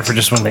even better for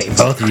just when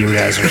both of you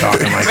guys are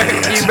talking like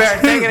idiots. You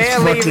better take it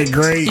and leave it. Fucking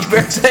great. You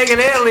better take it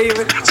and leave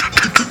it.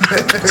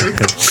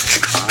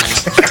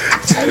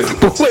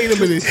 Wait a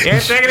minute. You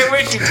ain't taking it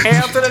with you.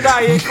 Hell to the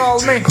die. You ain't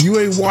calling me. You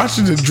ain't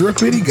watching the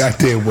drip any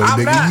goddamn way, I'm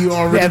nigga. not. You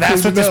already Yeah,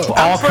 that's what cleaned this up.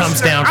 all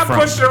comes down I from.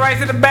 pushed her right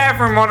to the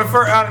bathroom on the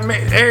first.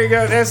 There you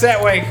go. That's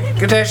that way.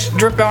 Get that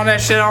drip on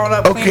that shit all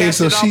up. clean Okay, that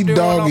so shit she off, do it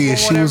doggy up, and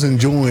she whatever. was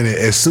enjoying it.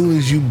 As soon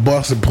as you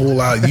bust and pull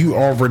out, you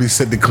already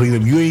set the clean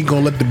up. You ain't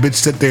gonna let the bitch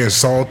sit there and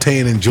saute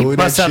and enjoy that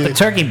Bust out shit. the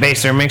turkey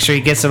baster and make sure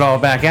he gets it all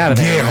back out of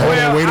there. Yeah, hold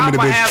on, wait a minute, I'm bitch.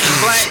 gonna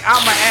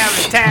have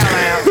the towel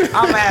out.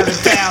 I'm gonna have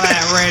the towel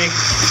out ready.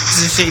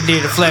 So she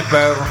did a flip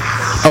over.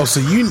 Oh, so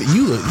you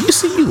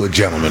see you a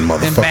gentleman,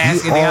 motherfucker.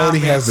 basket You the already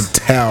obvious. has the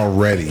towel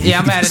ready. Yeah,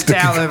 I'm at a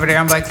towel over there.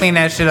 I'm like, clean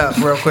that shit up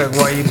real quick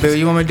while you do.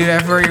 You want me to do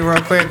that for you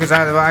real quick? Because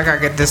I gotta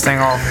get this thing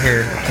off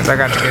here. Because I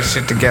got to get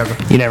shit together.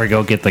 You never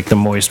go get like the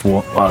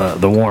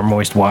warm,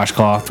 moist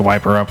washcloth to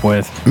wipe her up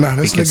with. Nah,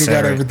 this Be nigga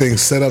got considerate. everything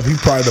set up. He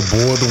probably done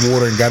boiled the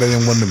water and got it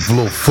in one of the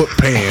little foot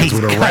pans He's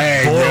with a got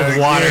rag. boiled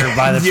yo. water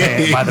by the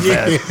bed.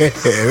 Yeah,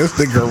 this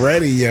nigga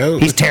ready, yo.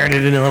 He's tearing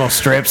it into little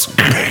strips.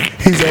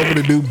 He's able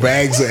to do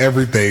bags of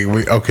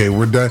everything. Okay,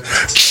 we're done.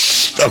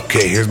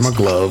 Okay, here's my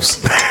gloves.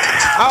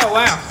 Oh,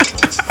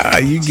 wow.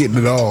 You getting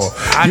it all.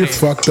 You're did.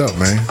 fucked up,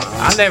 man.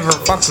 I never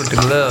fucked with the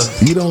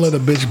gloves. You don't let a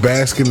bitch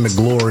bask in the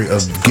glory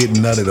of getting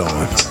nutted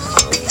on.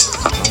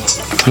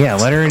 Yeah,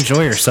 let her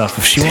enjoy herself.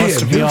 If she wants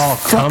to be you're all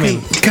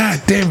fucking, cummy,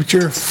 God damn it,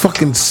 you're a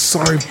fucking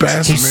sorry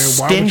bastard, He's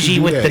man. Why would you stingy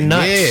do with that? the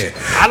nuts.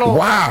 Yeah. I don't-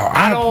 Wow.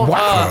 I don't,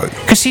 Wow.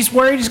 because he's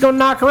worried he's gonna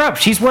knock her up.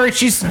 She's worried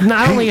she's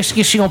not only is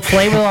she gonna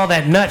play with all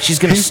that nut, she's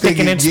gonna He's stick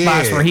it in thinking,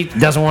 spots yeah. where he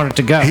doesn't want it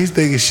to go. He's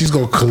thinking she's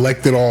gonna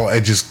collect it all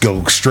and just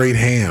go straight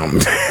ham.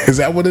 Is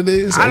that what it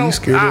is? Are you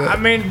scared of that?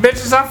 I mean,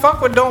 bitches I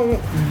fuck with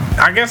don't.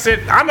 I guess it.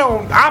 I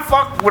know. I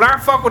fuck when I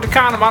fuck with the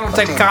condom. I don't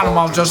take the condom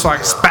off just so I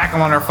can spack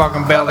them on their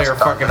fucking belly or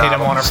fucking hit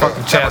them on their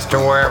fucking chest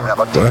or wherever.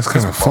 Well, that's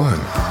kind of fun.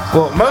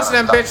 Well, most of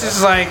them bitches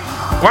is like,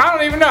 well, I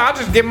don't even know. I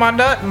just get my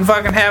nut and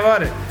fucking have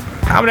at it.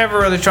 I'm never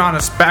really trying to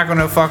spack on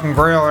no fucking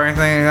grill or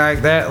anything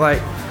like that.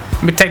 Like,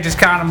 let me take this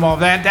condom off.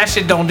 That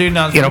shit don't do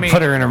nothing You for don't me.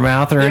 put her in her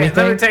mouth or Yeah,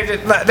 anything. let me take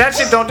it. That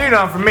shit don't do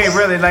nothing for me,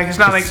 really. Like, it's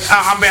not like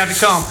I'm about to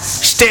come.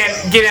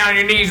 Stand, get down on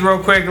your knees real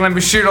quick, and let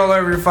me shoot all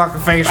over your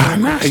fucking face. Real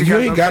Nah, quick. She you got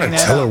ain't no gotta clean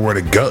that tell her up. where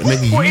to go,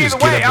 nigga. Well, You just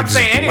either way, get up I'm and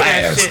saying just any of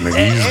that blast, shit. nigga.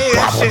 Any You of just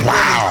that blah, shit blah,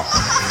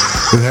 blah.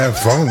 Just have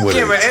fun with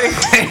Yeah, it. but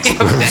anything.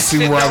 Let's see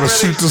where I'm gonna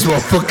shoot this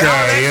motherfucker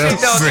out of here. Don't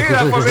do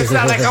that for me. It's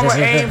not like I'm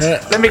gonna aim.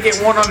 Let me get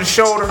one on the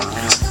shoulder.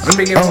 Let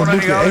me get Oh, one on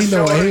nigga, the other ain't no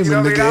shoulder. aiming, You know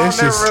what I mean? nigga. I It's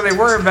don't just- never really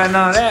worry about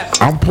none of that.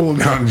 I'm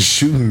pulling out and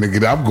shooting,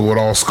 nigga. I'm going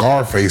all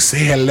Scarface. Say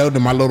hello to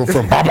my little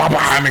friend. Blah, blah, blah,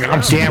 nigga.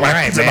 I'm Damn right,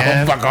 blasting the whole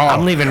man. fuck off.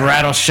 I'm leaving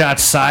rattle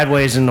shots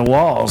sideways in the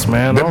walls,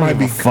 man. There I don't might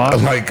be give a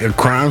fuck. like a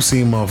crime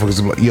scene,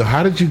 motherfuckers. Like, yo,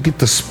 how did you get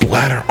the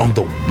splatter on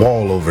the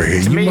wall over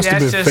here? You me, must have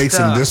that's been just,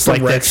 facing this It's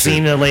like that direction.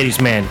 scene of the Ladies'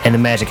 Man, and the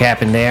magic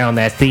happened there on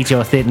that seat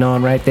you're sitting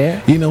on right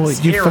there. You know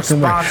what? You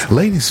fucking right.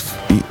 irresponsible.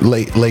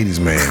 Ladies,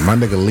 man. My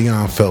nigga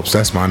Leon Phelps.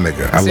 That's my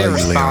nigga. I It's love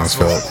you, Leon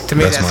irresponsible. Phelps. To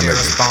me, that's my nigga.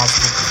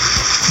 irresponsible.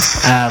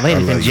 Ladies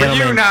and like For you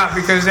gentlemen. not,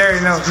 because there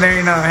ain't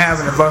no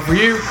having it. But for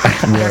you,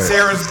 that's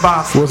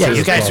irresponsible. What's Yeah,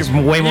 you guys are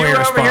irresponsible? way more You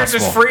over here just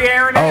irresponsible. free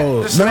airing it?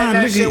 Oh, just nah, let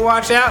that nigga. shit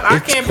wash out? I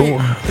can't be.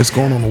 It's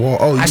going on the wall.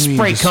 Oh, you I mean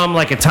spray just- cum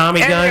like a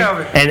Tommy Any gun, of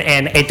it.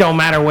 and it don't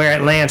matter where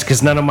it lands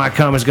because none of my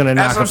cum is gonna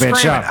knock That's a what I'm bitch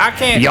screaming. up. I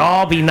can't-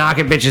 Y'all be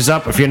knocking bitches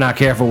up if you're not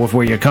careful with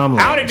where your cum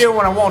I only lands. do it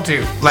when I want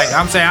to. Like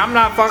I'm saying, I'm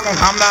not fucking.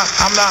 I'm not.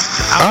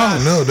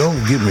 Oh no! Don't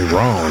get me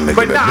wrong, nigga.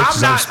 But That no, I'm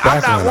bitches not- ain't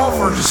I'm not spackling one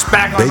for on. just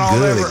spackling They all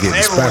good over- at getting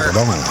everywhere. spackled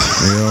on.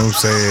 You know what I'm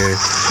saying?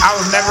 I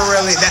was never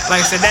really that.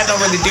 Like I said, that don't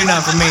really do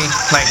nothing for me.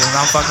 Like when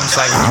I'm fucking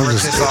like, I'm rip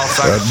just this off,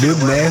 suck this them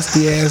shit away.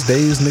 nasty ass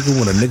days, nigga.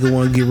 When a nigga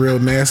want to get real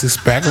nasty,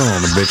 spackling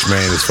on a bitch,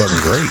 man, is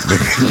fucking great.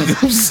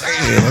 Nigga.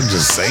 I'm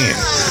just saying.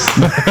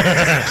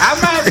 I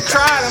might have to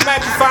try it. I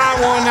might have to find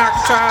one. I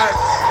can try it.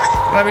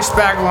 Let me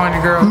spackle on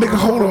you, girl. Nigga,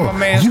 hold My on.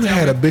 man's You tell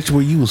had me. a bitch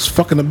where you was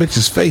fucking a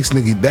bitch's face,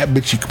 nigga. That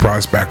bitch you could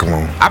probably spackle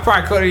on. I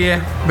probably could have,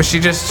 yeah, but she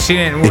didn't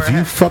If wear you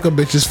it. fuck a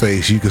bitch's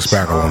face, you can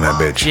spackle on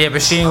that bitch. Yeah,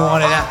 but she didn't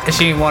want it.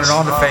 She didn't want it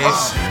on the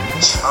face.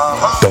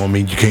 Don't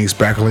mean you can't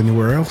spackle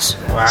anywhere else.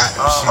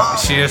 Right.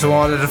 She just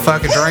wanted to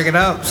fucking drink it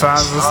up. So I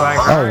was just like,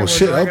 Oh, all right, well, we'll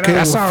shit, drink it okay, up.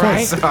 That's well, all fuck.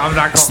 right. So I'm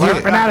not Slip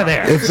gonna. Get out of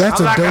there. If that's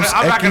I'm a not dose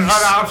gonna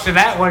Equis, option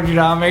that one. You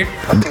know what I mean?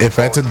 if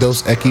that's a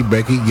dose Ecky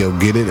Becky, yo,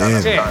 get it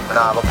in. Yeah.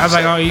 I was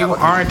like, oh, you all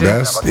right?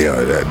 Then. That's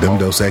them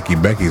dose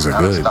Ecky Becky's are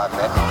good.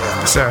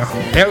 So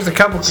there was a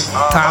couple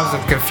times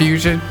of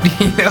confusion.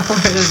 You know,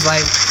 it was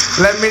like,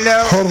 let me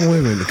know. Hold on, wait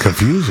a minute,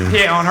 confusion.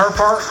 Yeah, on her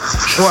part.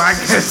 Well, I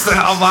guess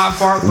on my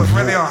part, but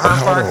really on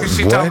her part, because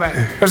she told me What?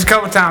 there's a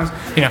couple times.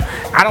 You know,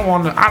 I don't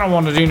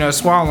want to do no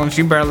swallowing.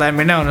 She better let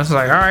me know. And it's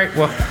like, all right,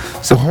 well,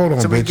 So, Well, hold on,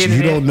 so we bitch. get You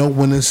it in. don't know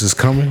when this is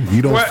coming.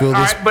 You don't Well, feel this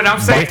alright, but I'm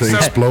saying- about to so-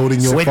 explode in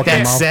your with fucking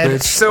that mouth, said-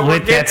 bitch. So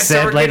With that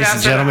said, ladies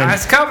and gentlemen-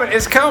 it's coming,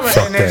 Fuck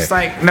and it's that.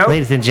 like no.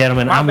 Ladies and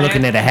gentlemen, My I'm bad.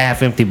 looking at a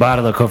half-empty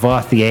bottle of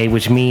Courvoisier,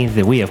 which means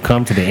that we have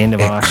come to the end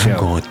of our I'm show.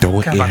 going to throw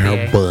it in her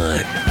Courvoisier.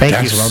 butt. Thank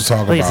That's you, what I'm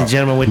talking ladies about. and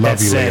gentlemen. With Love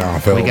that you, said, Leon we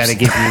Phelps. got to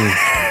give you,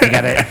 we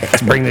got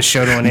to bring the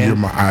show to an You're end.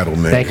 my idol,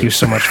 nigga. Thank you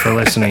so much for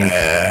listening.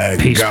 Peace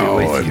be with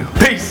God. you.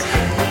 Peace.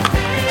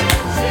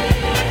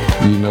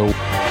 You know.